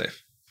 It's not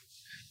safe.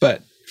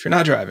 But if you're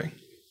not driving,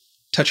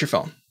 touch your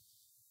phone.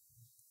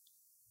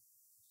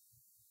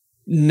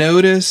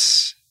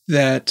 Notice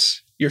that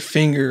your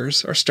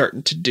fingers are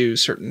starting to do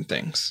certain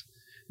things.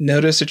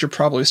 Notice that you're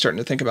probably starting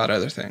to think about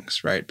other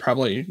things, right?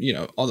 Probably,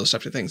 all those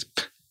types of things.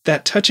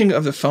 That touching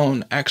of the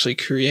phone actually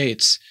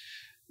creates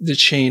the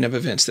chain of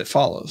events that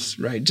follows,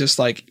 right? Just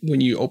like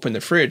when you open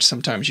the fridge,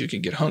 sometimes you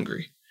can get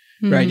hungry,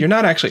 right? You're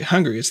not actually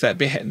hungry. It's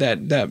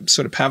that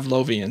sort of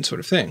Pavlovian sort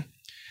of thing.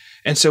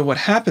 And so what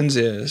happens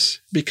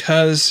is,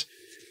 because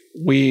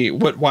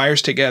what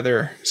fires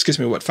together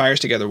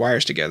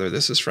wires together.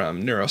 This is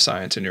from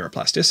neuroscience and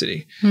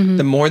neuroplasticity.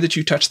 The more that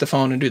you touch the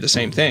phone and do the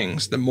same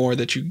things, the more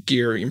that you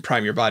gear and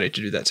prime your body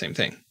to do that same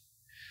thing.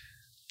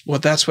 Well,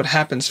 that's what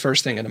happens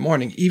first thing in the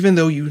morning, even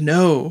though you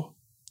know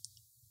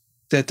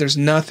that there's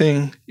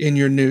nothing in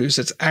your news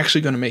that's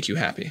actually going to make you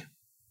happy.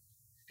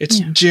 It's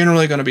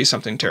generally going to be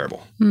something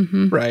terrible,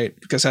 right?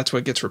 Because that's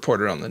what gets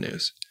reported on the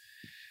news.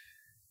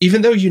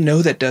 Even though you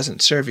know that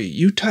doesn't serve you,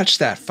 you touch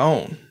that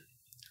phone,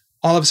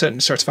 all of a sudden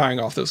it starts firing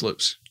off those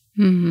loops.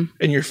 And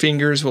your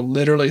fingers will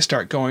literally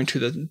start walking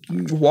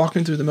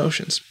through the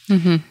motions.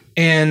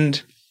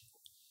 And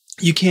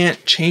you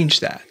can't change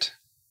that,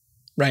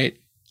 right?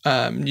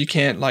 You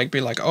can't be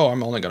like, oh,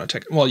 I'm only going to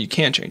take it. Well, you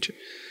can change it.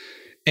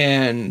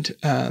 And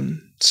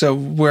so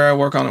where I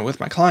work on it with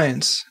my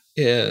clients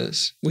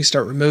is we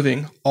start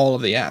removing all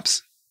of the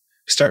apps.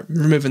 Start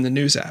removing the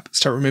news app,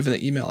 start removing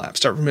the email app,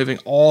 start removing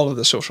all of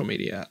the social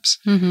media apps.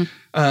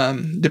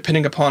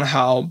 Depending upon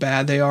how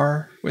bad they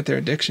are with their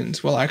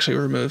addictions, we'll actually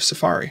remove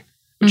Safari,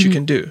 which you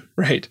can do,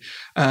 right?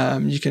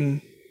 You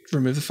can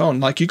remove the phone.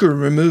 Like, you could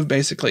remove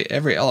basically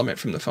every element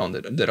from the phone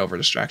that over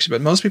distracts you, but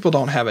most people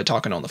don't have a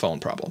talking on the phone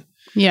problem.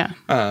 Yeah.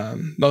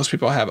 Most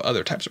people have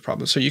other types of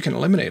problems. So you can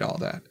eliminate all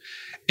that.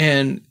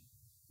 And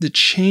the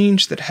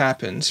change that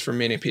happens for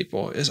many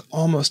people is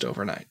almost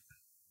overnight.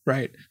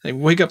 Right? They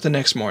wake up the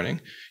next morning.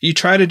 You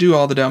try to do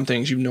all the dumb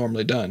things you've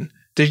normally done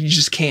that you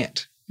just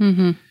can't.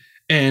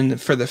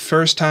 And for the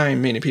first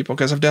time, many people,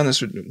 because I've done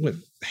this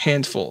with a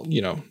handful,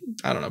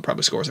 I don't know,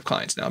 probably scores of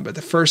clients now, but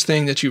the first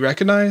thing that you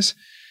recognize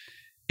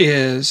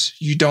is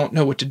you don't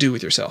know what to do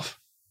with yourself.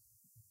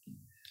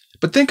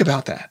 But think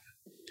about that.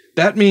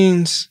 That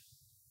means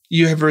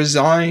you have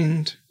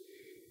resigned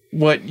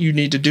what you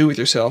need to do with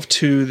yourself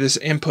to this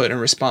input and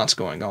response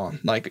going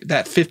on. Like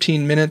that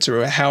 15 minutes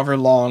or however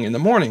long in the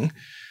morning,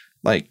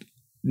 like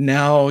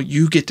now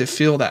you get to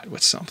feel that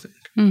with something.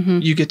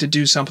 You get to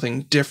do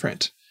something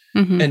different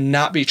and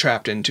not be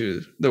trapped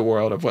into the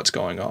world of what's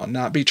going on,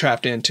 not be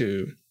trapped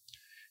into,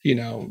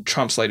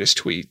 Trump's latest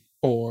tweet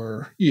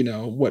or,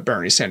 what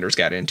Bernie Sanders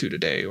got into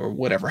today or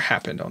whatever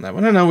happened on that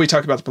one. I know we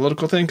talked about the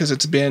political thing because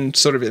it's been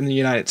sort of in the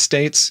United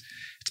States.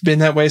 It's been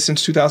that way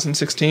since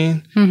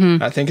 2016.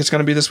 I think it's going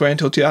to be this way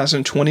until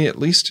 2020 at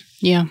least.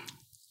 Yeah.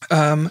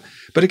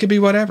 But it could be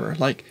whatever.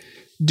 Like,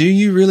 do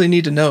you really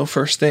need to know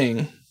first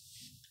thing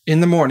in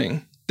the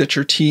morning that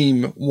your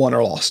team won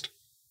or lost?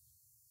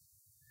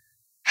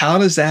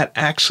 How is that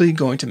actually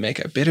going to make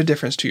a bit of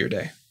difference to your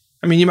day?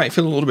 I mean, you might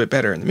feel a little bit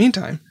better in the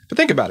meantime, but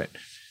think about it.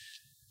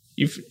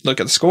 You look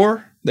at the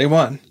score, they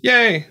won.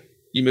 Yay!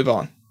 You move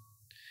on.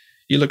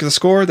 You look at the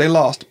score, they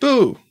lost.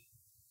 Boo!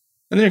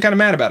 And then you're kind of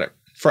mad about it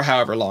for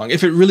however long,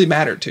 if it really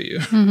mattered to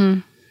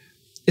you.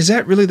 Is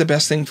that really the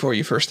best thing for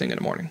you first thing in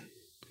the morning?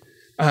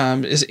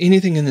 Does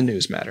anything in the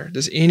news matter?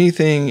 Does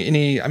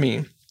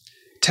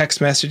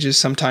text messages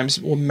sometimes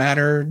will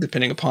matter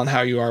depending upon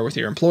how you are with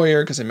your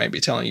employer because they may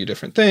be telling you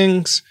different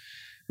things,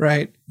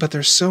 right? But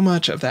there's so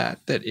much of that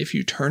if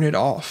you turn it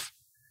off,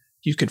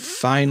 you can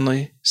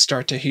finally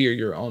start to hear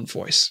your own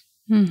voice.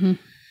 And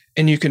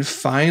you can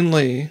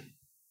finally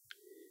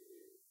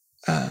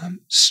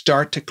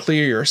start to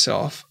clear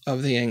yourself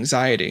of the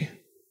anxiety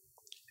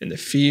and the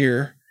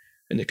fear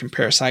and the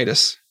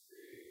comparisitis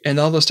and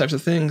all those types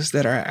of things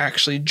that are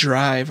actually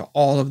drive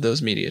all of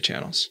those media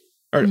channels.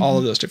 Or all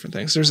of those different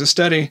things. There's a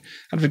study, I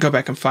have to go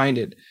back and find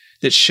it,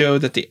 that showed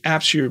that the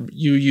apps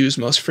you use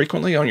most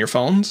frequently on your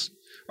phones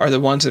are the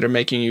ones that are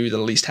making you the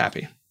least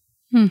happy.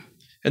 And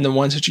the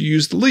ones that you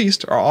use the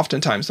least are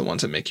oftentimes the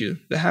ones that make you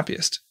the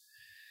happiest.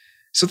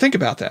 So think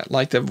about that.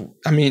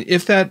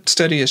 If that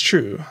study is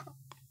true,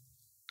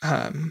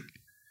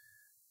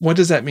 what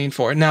does that mean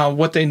for it? Now,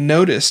 what they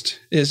noticed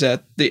is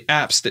that the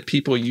apps that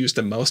people use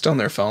the most on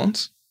their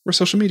phones were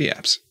social media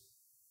apps.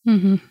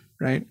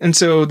 Right? And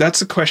so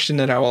that's a question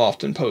that I will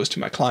often pose to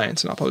my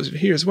clients, and I'll pose it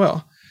here as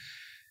well.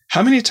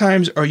 How many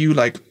times are you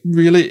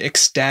really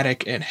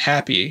ecstatic and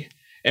happy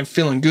and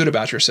feeling good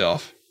about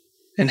yourself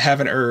and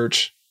have an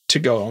urge to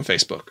go on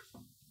Facebook?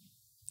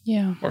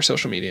 Yeah. Or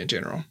social media in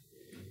general.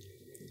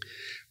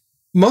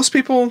 Most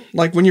people,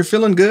 when you're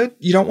feeling good,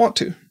 you don't want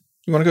to.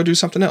 You want to go do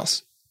something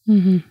else.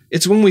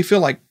 It's when we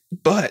feel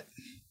that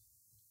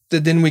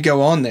then we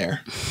go on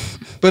there.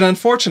 But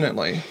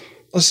unfortunately,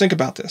 let's think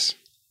about this.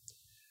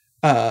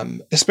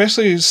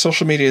 especially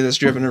social media that's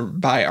driven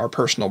by our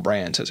personal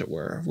brands, as it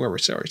were, where we're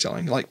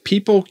storytelling. Like,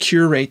 people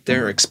curate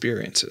their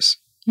experiences.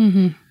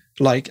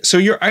 Like, so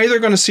you're either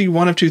going to see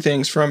one of two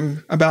things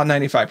from about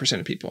 95%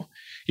 of people.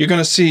 You're going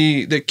to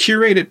see the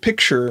curated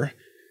picture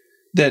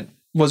that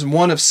was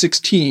one of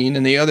 16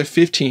 and the other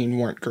 15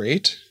 weren't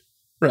great,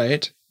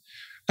 right?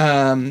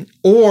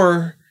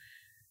 Or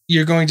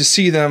you're going to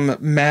see them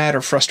mad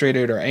or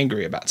frustrated or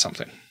angry about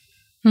something,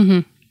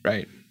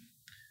 right?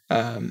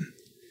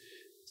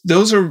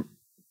 Those are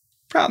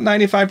about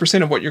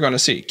 95% of what you're going to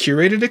see.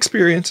 Curated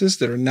experiences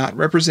that are not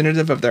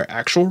representative of their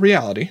actual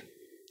reality,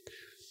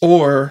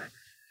 or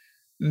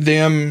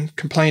them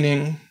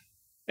complaining,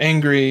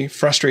 angry,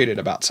 frustrated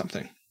about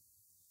something.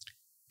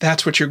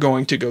 That's what you're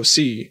going to go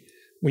see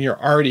when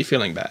you're already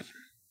feeling bad.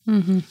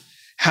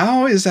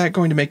 How is that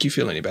going to make you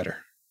feel any better?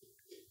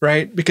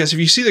 Right? Because if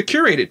you see the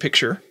curated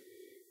picture,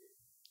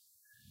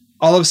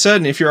 all of a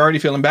sudden, if you're already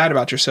feeling bad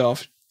about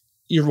yourself,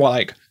 you're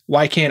like,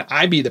 why can't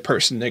I be the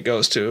person that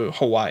goes to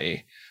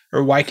Hawaii?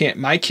 Or why can't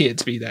my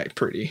kids be that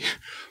pretty?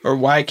 Or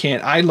why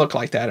can't I look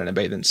like that in a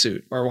bathing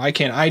suit? Or why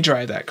can't I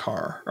drive that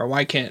car? Or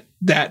why can't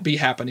that be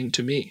happening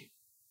to me?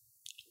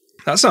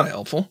 That's not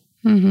helpful.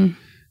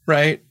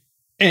 Right?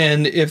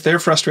 And if they're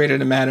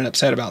frustrated and mad and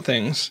upset about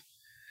things,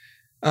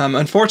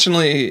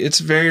 unfortunately, it's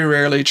very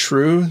rarely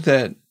true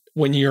that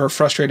when you're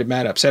frustrated,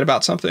 mad, upset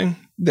about something,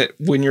 that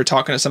when you're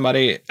talking to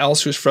somebody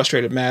else who's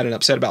frustrated, mad, and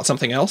upset about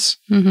something else,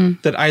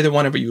 that either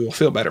one of you will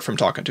feel better from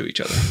talking to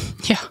each other.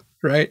 Yeah.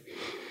 Right?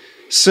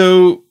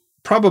 So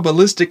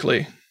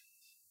probabilistically,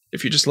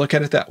 if you just look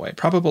at it that way,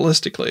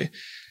 probabilistically,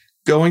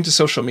 going to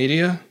social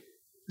media,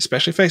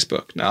 especially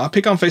Facebook. Now, I'll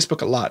pick on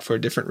Facebook a lot for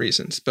different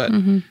reasons, but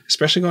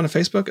especially going to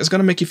Facebook is going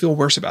to make you feel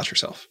worse about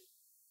yourself.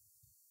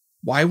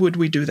 Why would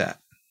we do that?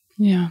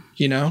 Yeah.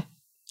 You know?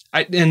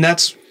 I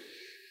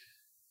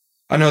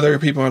know there are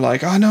people who are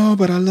like, oh, no,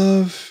 but I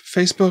love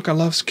Facebook. I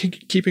love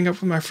keeping up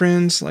with my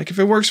friends. Like, if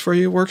it works for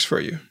you, it works for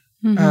you.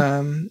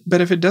 But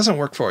if it doesn't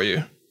work for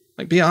you,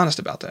 like, be honest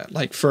about that.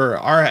 Like, for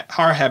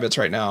our habits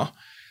right now,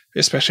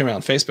 especially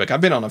around Facebook, I've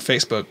been on a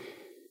Facebook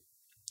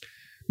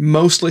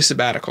mostly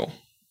sabbatical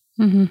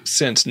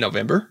since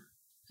November.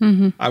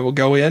 I will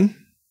go in.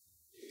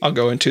 I'll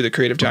go into the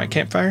Creative Giant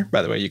Campfire.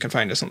 By the way, you can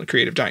find us on the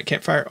Creative Giant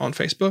Campfire on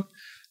Facebook.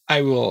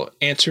 I will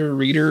answer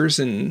readers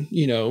and,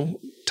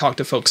 talk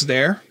to folks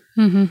there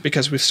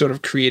because we've sort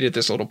of created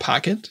this little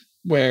pocket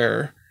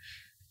where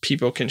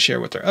people can share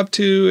what they're up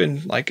to.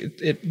 And like,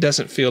 it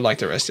doesn't feel like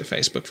the rest of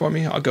Facebook for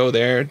me. I'll go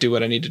there, do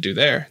what I need to do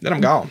there. Then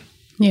I'm gone.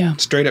 Yeah.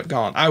 Straight up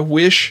gone. I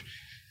wish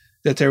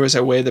that there was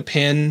a way to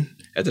pin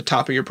at the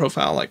top of your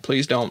profile, like,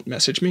 please don't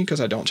message me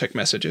because I don't check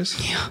messages.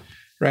 Yeah.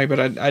 Right.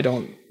 But I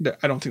don't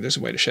think there's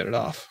a way to shut it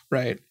off.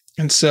 Right.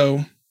 And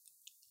so,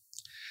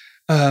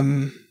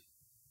 and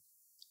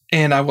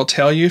I will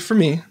tell you, for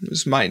me,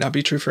 this might not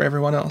be true for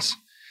everyone else.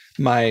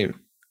 My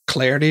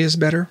clarity is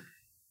better.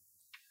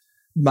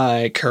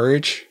 My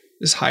courage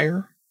is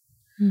higher.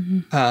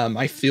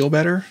 I feel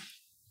better.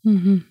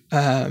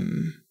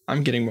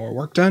 I'm getting more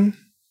work done.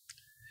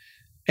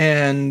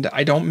 And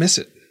I don't miss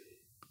it.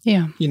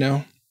 Yeah.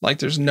 Like,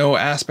 there's no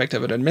aspect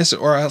of it I'd miss it,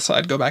 or else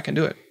I'd go back and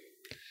do it.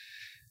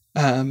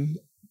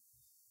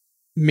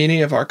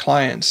 Many of our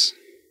clients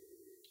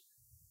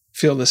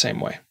feel the same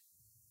way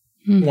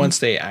once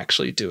they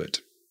actually do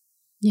it.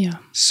 Yeah.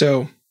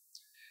 So,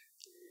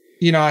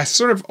 I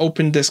sort of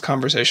opened this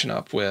conversation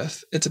up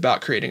with, it's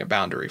about creating a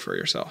boundary for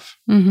yourself.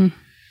 And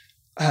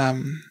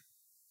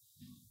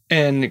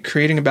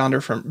creating a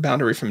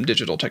boundary from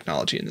digital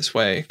technology in this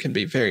way can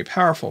be very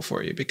powerful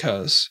for you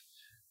because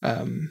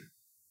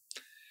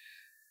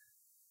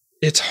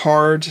it's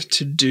hard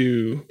to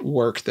do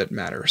work that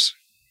matters.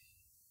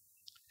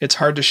 It's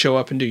hard to show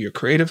up and do your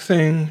creative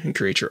thing and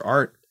create your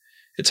art.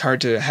 It's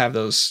hard to have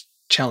those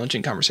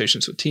challenging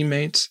conversations with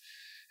teammates.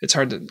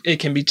 It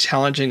can be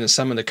challenging to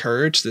summon the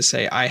courage to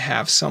say, I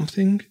have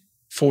something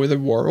for the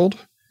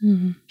world.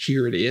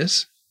 Here it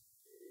is.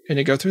 And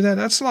to go through that,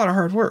 that's a lot of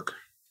hard work,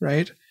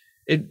 right?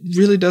 It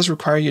really does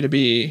require you to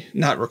be,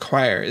 not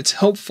require, it's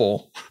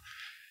helpful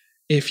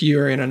if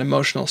you're in an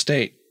emotional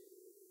state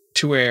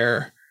to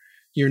where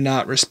you're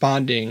not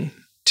responding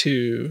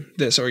to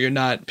this, or you're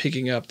not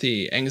picking up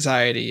the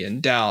anxiety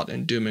and doubt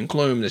and doom and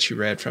gloom that you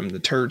read from the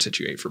turds that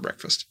you ate for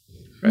breakfast,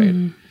 right?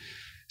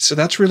 So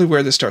that's really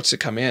where this starts to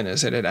come in,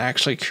 is that it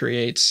actually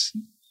creates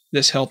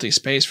this healthy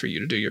space for you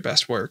to do your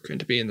best work and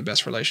to be in the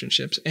best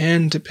relationships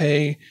and to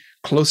pay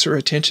closer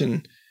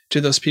attention to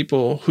those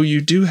people who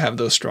you do have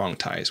those strong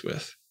ties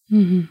with,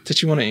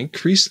 that you want to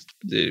increase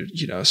the,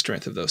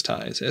 strength of those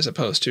ties, as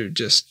opposed to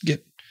just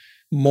get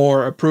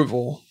more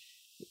approval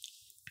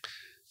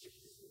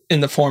in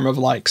the form of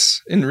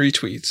likes and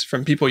retweets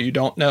from people you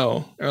don't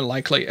know or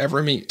likely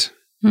ever meet,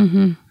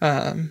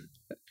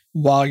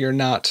 while you're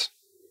not,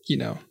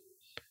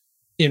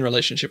 in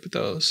relationship with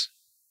those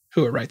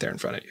who are right there in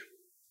front of you.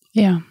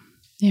 Yeah.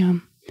 Yeah.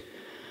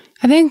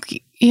 I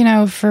think,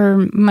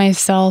 for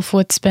myself,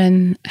 what's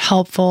been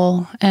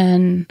helpful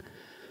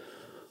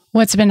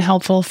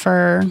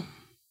for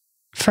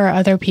for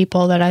other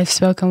people that I've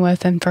spoken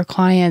with and for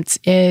clients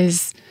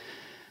is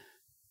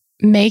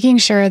making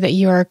sure that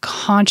you are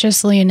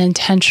consciously and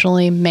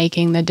intentionally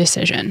making the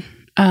decision.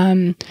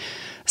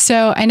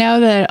 So I know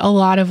that a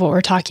lot of what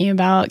we're talking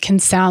about can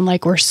sound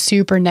like we're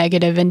super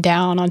negative and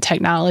down on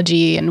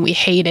technology and we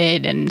hate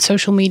it and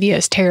social media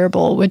is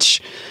terrible,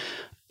 which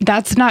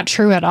that's not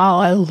true at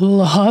all. I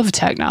love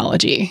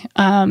technology.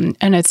 And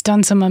it's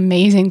done some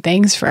amazing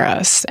things for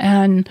us.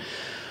 And,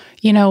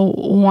 you know,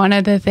 one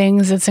of the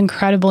things that's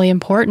incredibly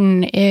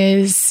important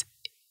is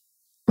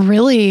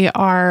really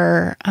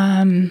our,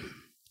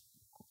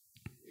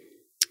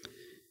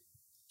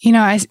 you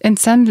know, in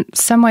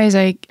some ways,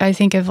 I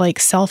think of like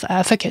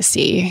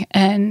self-efficacy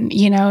and,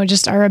 you know,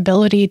 just our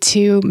ability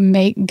to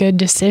make good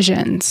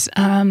decisions.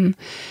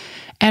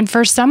 And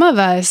for some of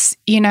us,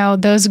 you know,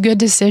 those good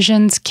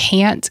decisions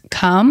can't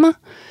come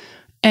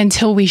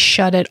until we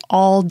shut it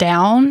all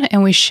down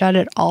and we shut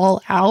it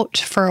all out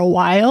for a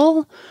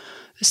while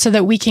so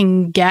that we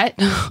can get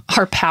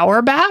our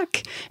power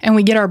back and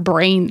we get our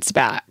brains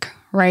back,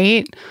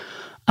 right?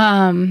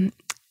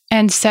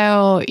 And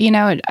so, you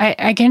know,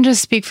 I can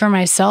just speak for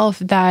myself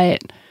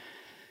that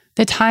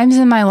the times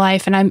in my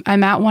life, and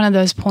I'm at one of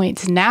those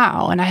points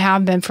now, and I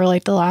have been for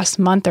like the last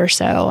month or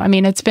so. I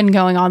mean, it's been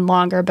going on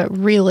longer, but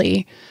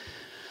really,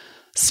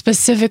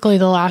 specifically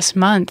the last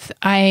month,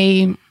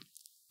 I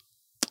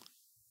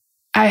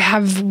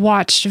have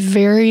watched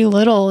very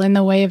little in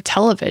the way of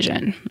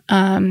television,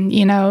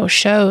 you know,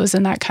 shows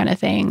and that kind of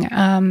thing.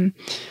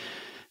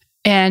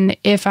 And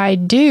if I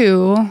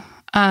do,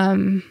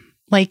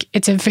 like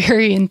it's a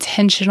very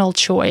intentional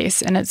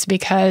choice, and it's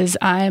because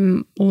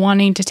I'm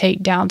wanting to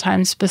take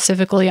downtime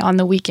specifically on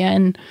the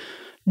weekend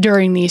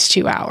during these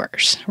 2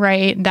 hours,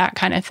 right? That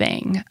kind of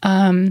thing.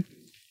 And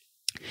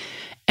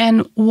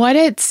what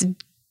it's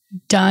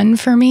done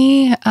for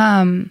me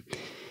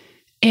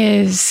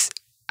is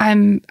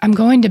I'm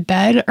going to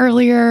bed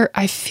earlier.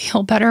 I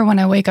feel better when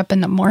I wake up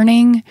in the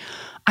morning.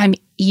 I'm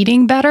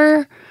eating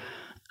better.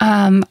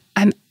 I'm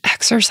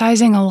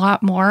exercising a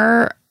lot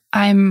more.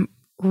 I'm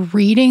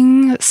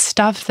reading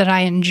stuff that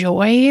I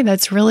enjoy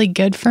that's really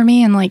good for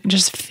me and like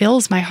just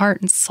fills my heart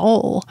and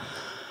soul.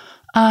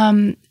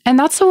 And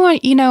that's the one,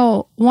 you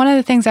know, one of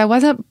the things I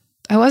wasn't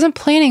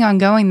planning on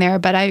going there,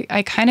 but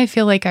I kind of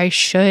feel like I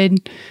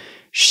should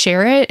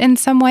share it in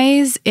some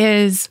ways,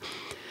 is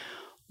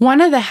one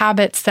of the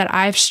habits that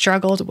I've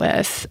struggled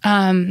with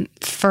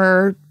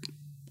for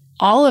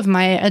all of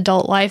my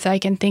adult life that I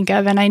can think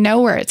of, and I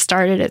know where it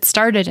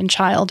started in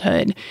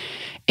childhood,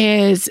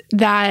 is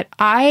that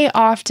I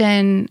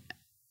often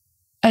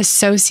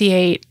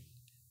associate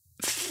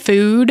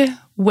food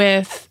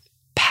with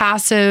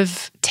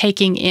passive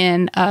taking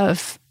in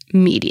of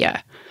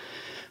media.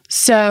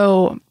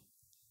 So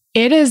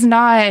it is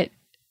not,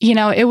 you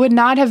know, it would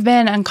not have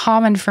been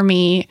uncommon for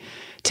me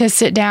to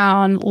sit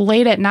down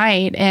late at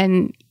night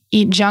and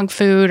eat junk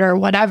food or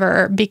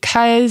whatever,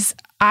 because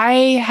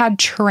I had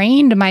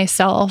trained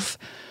myself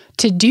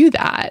to do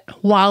that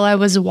while I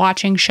was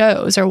watching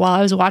shows or while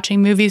I was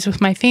watching movies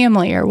with my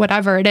family or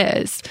whatever it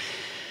is.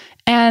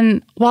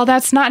 And while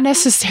that's not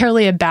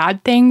necessarily a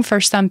bad thing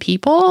for some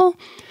people,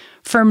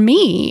 for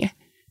me,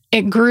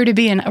 it grew to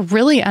be a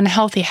really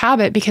unhealthy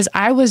habit because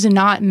I was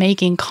not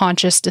making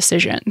conscious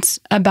decisions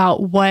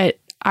about what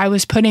I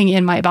was putting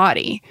in my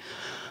body.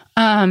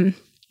 And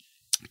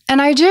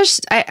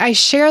I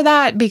share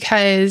that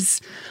because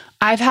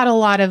I've had a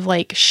lot of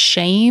like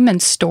shame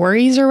and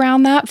stories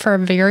around that for a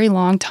very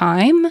long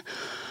time.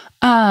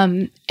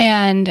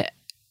 And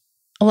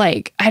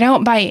like, I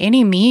don't by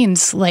any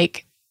means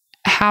like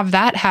have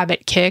that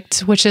habit kicked,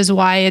 which is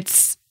why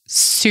it's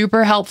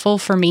super helpful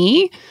for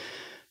me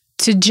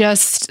to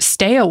just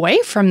stay away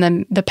from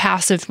the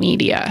passive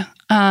media.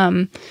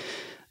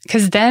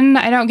 Because then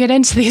I don't get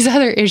into these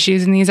other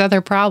issues and these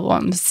other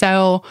problems.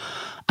 So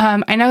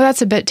I know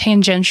that's a bit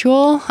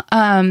tangential,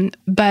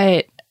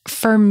 but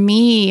for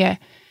me,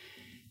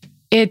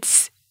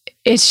 it's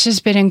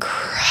just been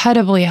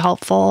incredibly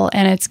helpful,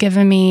 and it's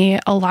given me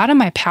a lot of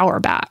my power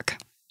back.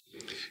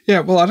 Yeah,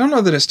 well, I don't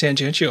know that it's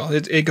tangential.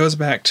 It goes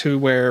back to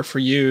where for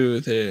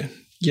you,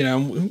 you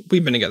know,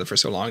 we've been together for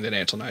so long that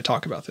Angela and I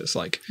talk about this.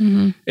 Like,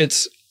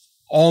 It's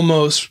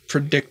almost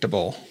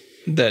predictable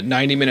that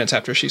 90 minutes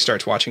after she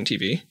starts watching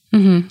TV,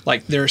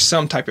 like there's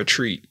some type of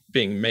treat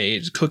being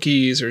made,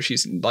 cookies, or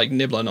she's like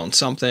nibbling on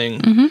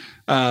something.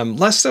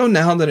 Less so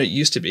now than it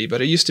used to be,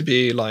 but it used to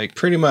be like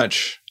pretty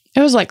much.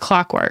 It was like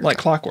clockwork. Like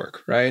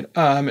clockwork, right?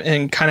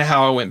 And kind of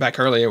how I went back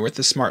earlier with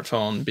the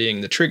smartphone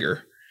being the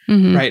trigger,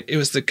 right? It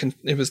was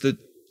the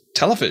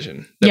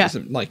television that was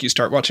like you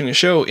start watching a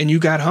show and you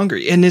got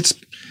hungry, and it's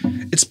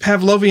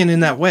Pavlovian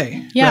in that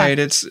way, right?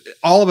 It's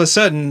all of a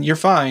sudden you're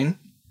fine,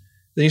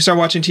 then you start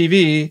watching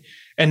TV,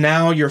 and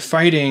now you're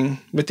fighting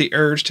with the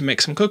urge to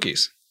make some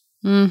cookies,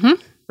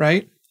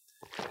 right?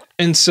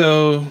 And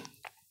so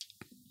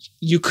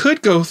you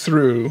could go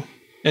through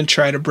and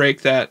try to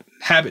break that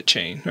habit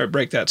chain or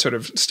break that sort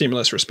of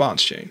stimulus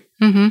response chain.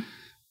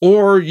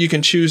 Or you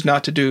can choose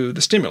not to do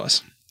the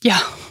stimulus.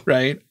 Yeah.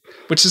 Right.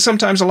 which is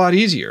sometimes a lot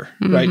easier,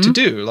 right, to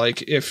do.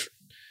 Like if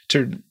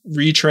to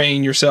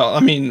retrain yourself.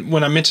 I mean,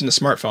 when I mentioned the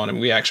smartphone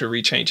and we actually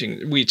we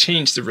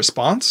changed the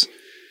response,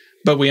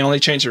 but we only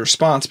changed the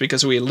response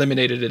because we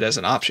eliminated it as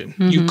an option.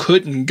 You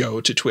couldn't go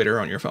to Twitter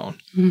on your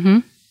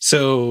phone.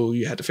 So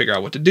you had to figure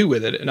out what to do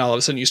with it. And all of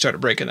a sudden you started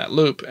breaking that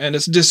loop, and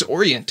it's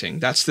disorienting.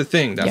 That's the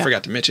thing that I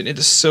forgot to mention. It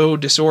is so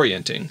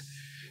disorienting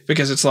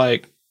because it's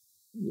like,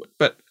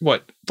 but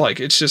what, like,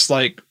 it's just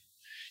like,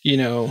 you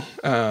know,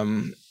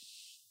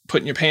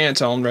 putting your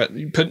pants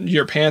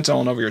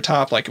on over your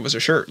top like it was a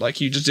shirt.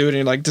 Like you just do it and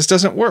you're like, this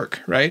doesn't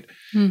work, right?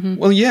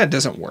 Well, yeah, it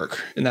doesn't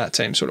work in that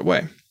same sort of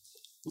way.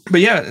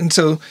 But yeah, and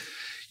so,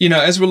 you know,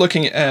 as we're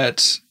looking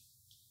at,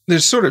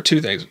 there's sort of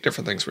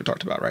different things we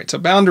talked about, right? So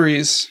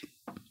boundaries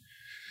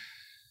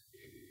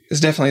is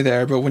definitely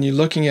there, but when you're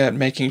looking at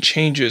making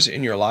changes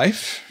in your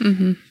life,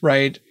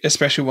 right,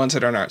 especially ones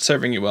that are not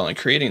serving you well and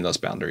creating those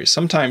boundaries,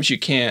 sometimes you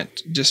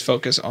can't just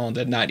focus on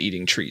the not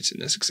eating treats in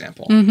this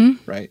example,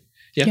 right?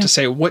 You have to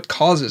say, what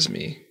causes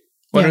me?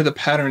 What are the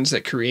patterns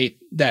that create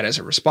that as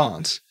a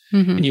response?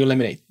 And you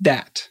eliminate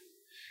that.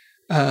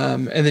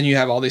 And then you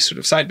have all these sort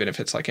of side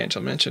benefits, like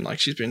Angela mentioned, like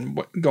she's been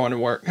going to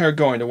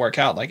work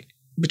out like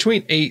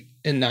between 8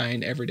 and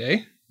 9 every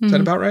day. Is that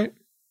about right?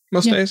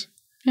 Most days?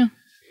 Yeah.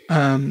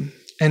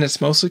 And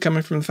it's mostly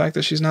coming from the fact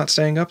that she's not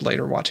staying up late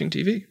or watching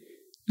TV.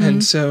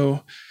 And so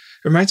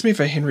it reminds me of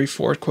a Henry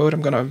Ford quote.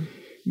 I'm going to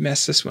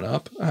mess this one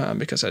up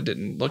because I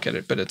didn't look at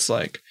it, but it's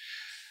like,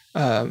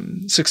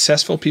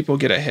 successful people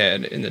get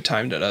ahead in the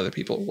time that other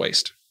people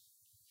waste.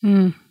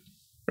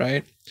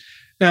 Right?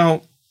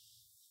 Now,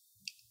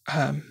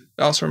 it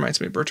also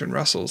reminds me of Bertrand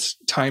Russell's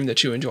time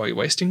that you enjoy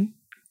wasting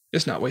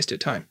is not wasted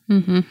time.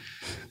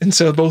 And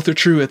so both are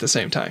true at the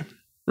same time,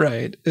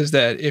 right? Is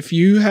that if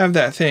you have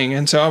that thing,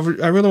 and so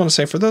I really want to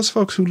say for those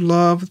folks who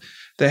love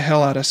the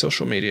hell out of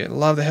social media,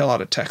 love the hell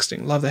out of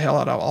texting, love the hell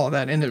out of all of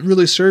that, and it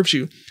really serves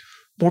you,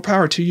 more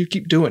power to you,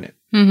 keep doing it.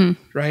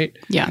 Right?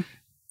 Yeah.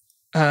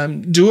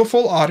 Do a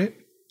full audit.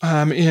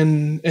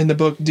 In the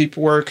book Deep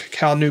Work,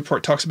 Cal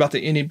Newport talks about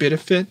the any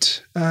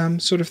benefit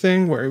sort of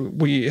thing, where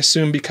we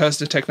assume because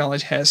the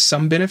technology has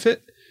some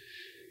benefit,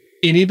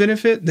 any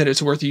benefit, that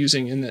it's worth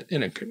using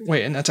in a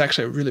way, and that's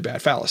actually a really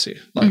bad fallacy.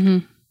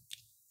 Like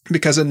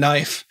because a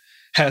knife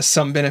has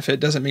some benefit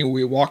doesn't mean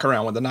we walk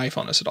around with a knife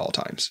on us at all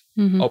times,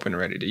 open and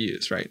ready to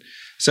use, right?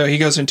 So he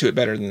goes into it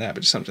better than that,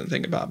 but just something to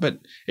think about. But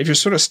if you're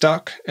sort of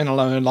stuck, and a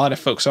lot of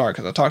folks are,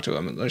 because I talked to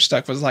them, and they're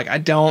stuck with like,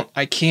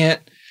 I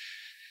can't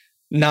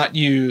not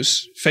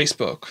use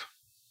Facebook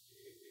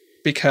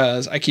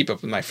because I keep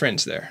up with my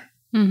friends there.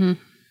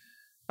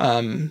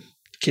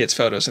 Kids'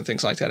 photos and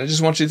things like that. I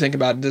just want you to think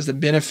about, does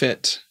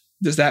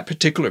that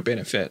particular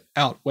benefit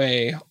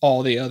outweigh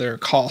all the other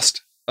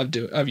cost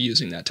of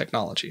using that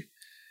technology?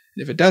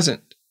 And if it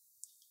doesn't,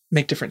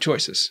 make different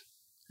choices.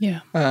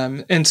 Yeah.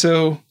 And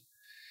so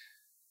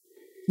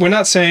we're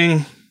not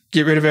saying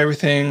get rid of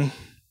everything,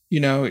 you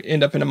know,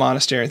 end up in a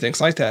monastery and things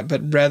like that,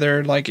 but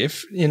rather, like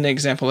if in the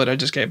example that I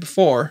just gave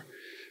before,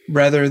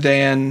 rather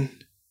than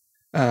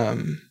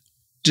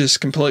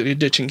just completely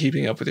ditching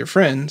keeping up with your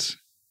friends,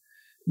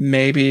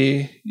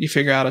 maybe you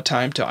figure out a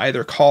time to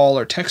either call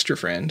or text your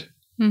friend,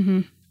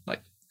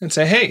 like, and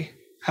say, hey,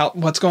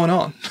 what's going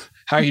on?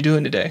 How are you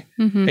doing today?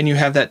 And you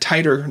have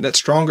that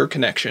stronger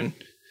connection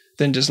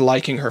than just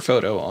liking her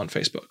photo on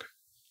Facebook.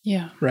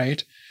 Yeah.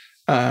 Right.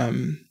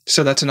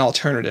 So that's an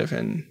alternative.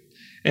 And,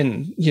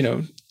 you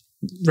know,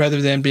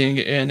 rather than being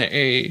in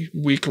a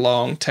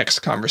week-long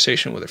text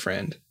conversation with a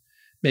friend,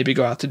 maybe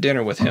go out to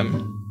dinner with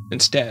him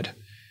instead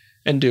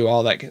and do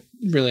all that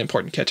really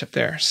important catch up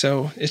there.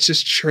 So it's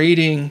just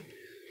trading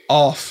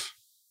off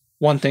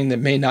one thing that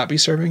may not be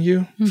serving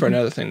you for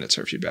another thing that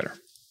serves you better.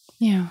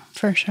 Yeah,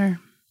 for sure.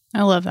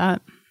 I love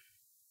that.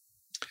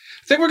 I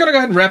think we're going to go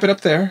ahead and wrap it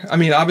up there. I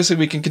mean, obviously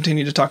we can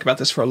continue to talk about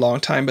this for a long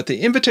time, but the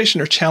invitation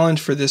or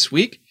challenge for this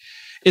week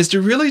is to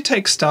really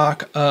take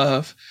stock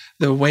of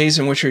the ways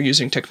in which you're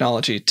using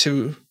technology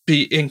to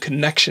be in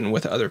connection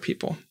with other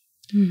people.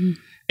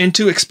 And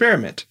to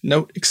experiment.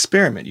 Note,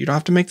 experiment. You don't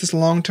have to make this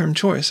long-term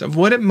choice of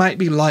what it might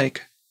be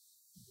like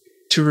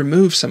to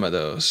remove some of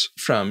those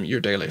from your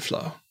daily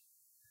flow.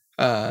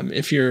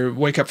 If you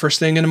wake up first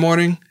thing in the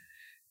morning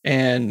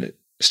and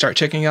start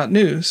checking out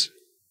news,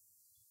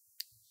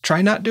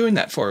 try not doing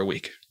that for a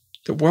week.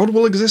 The world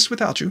will exist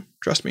without you,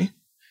 trust me,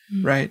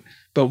 right?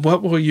 But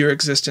what will your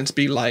existence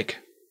be like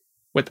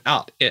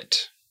without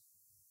it?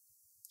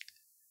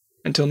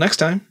 Until next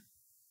time,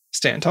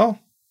 stand tall.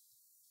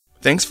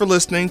 Thanks for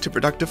listening to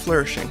Productive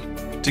Flourishing.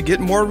 To get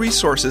more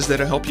resources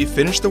that'll help you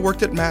finish the work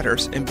that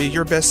matters and be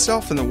your best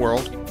self in the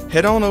world,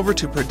 head on over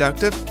to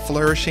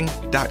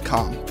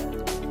productiveflourishing.com.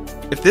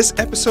 If this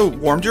episode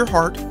warmed your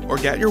heart or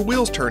got your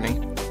wheels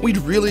turning, we'd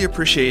really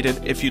appreciate it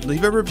if you'd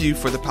leave a review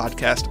for the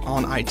podcast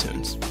on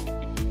iTunes.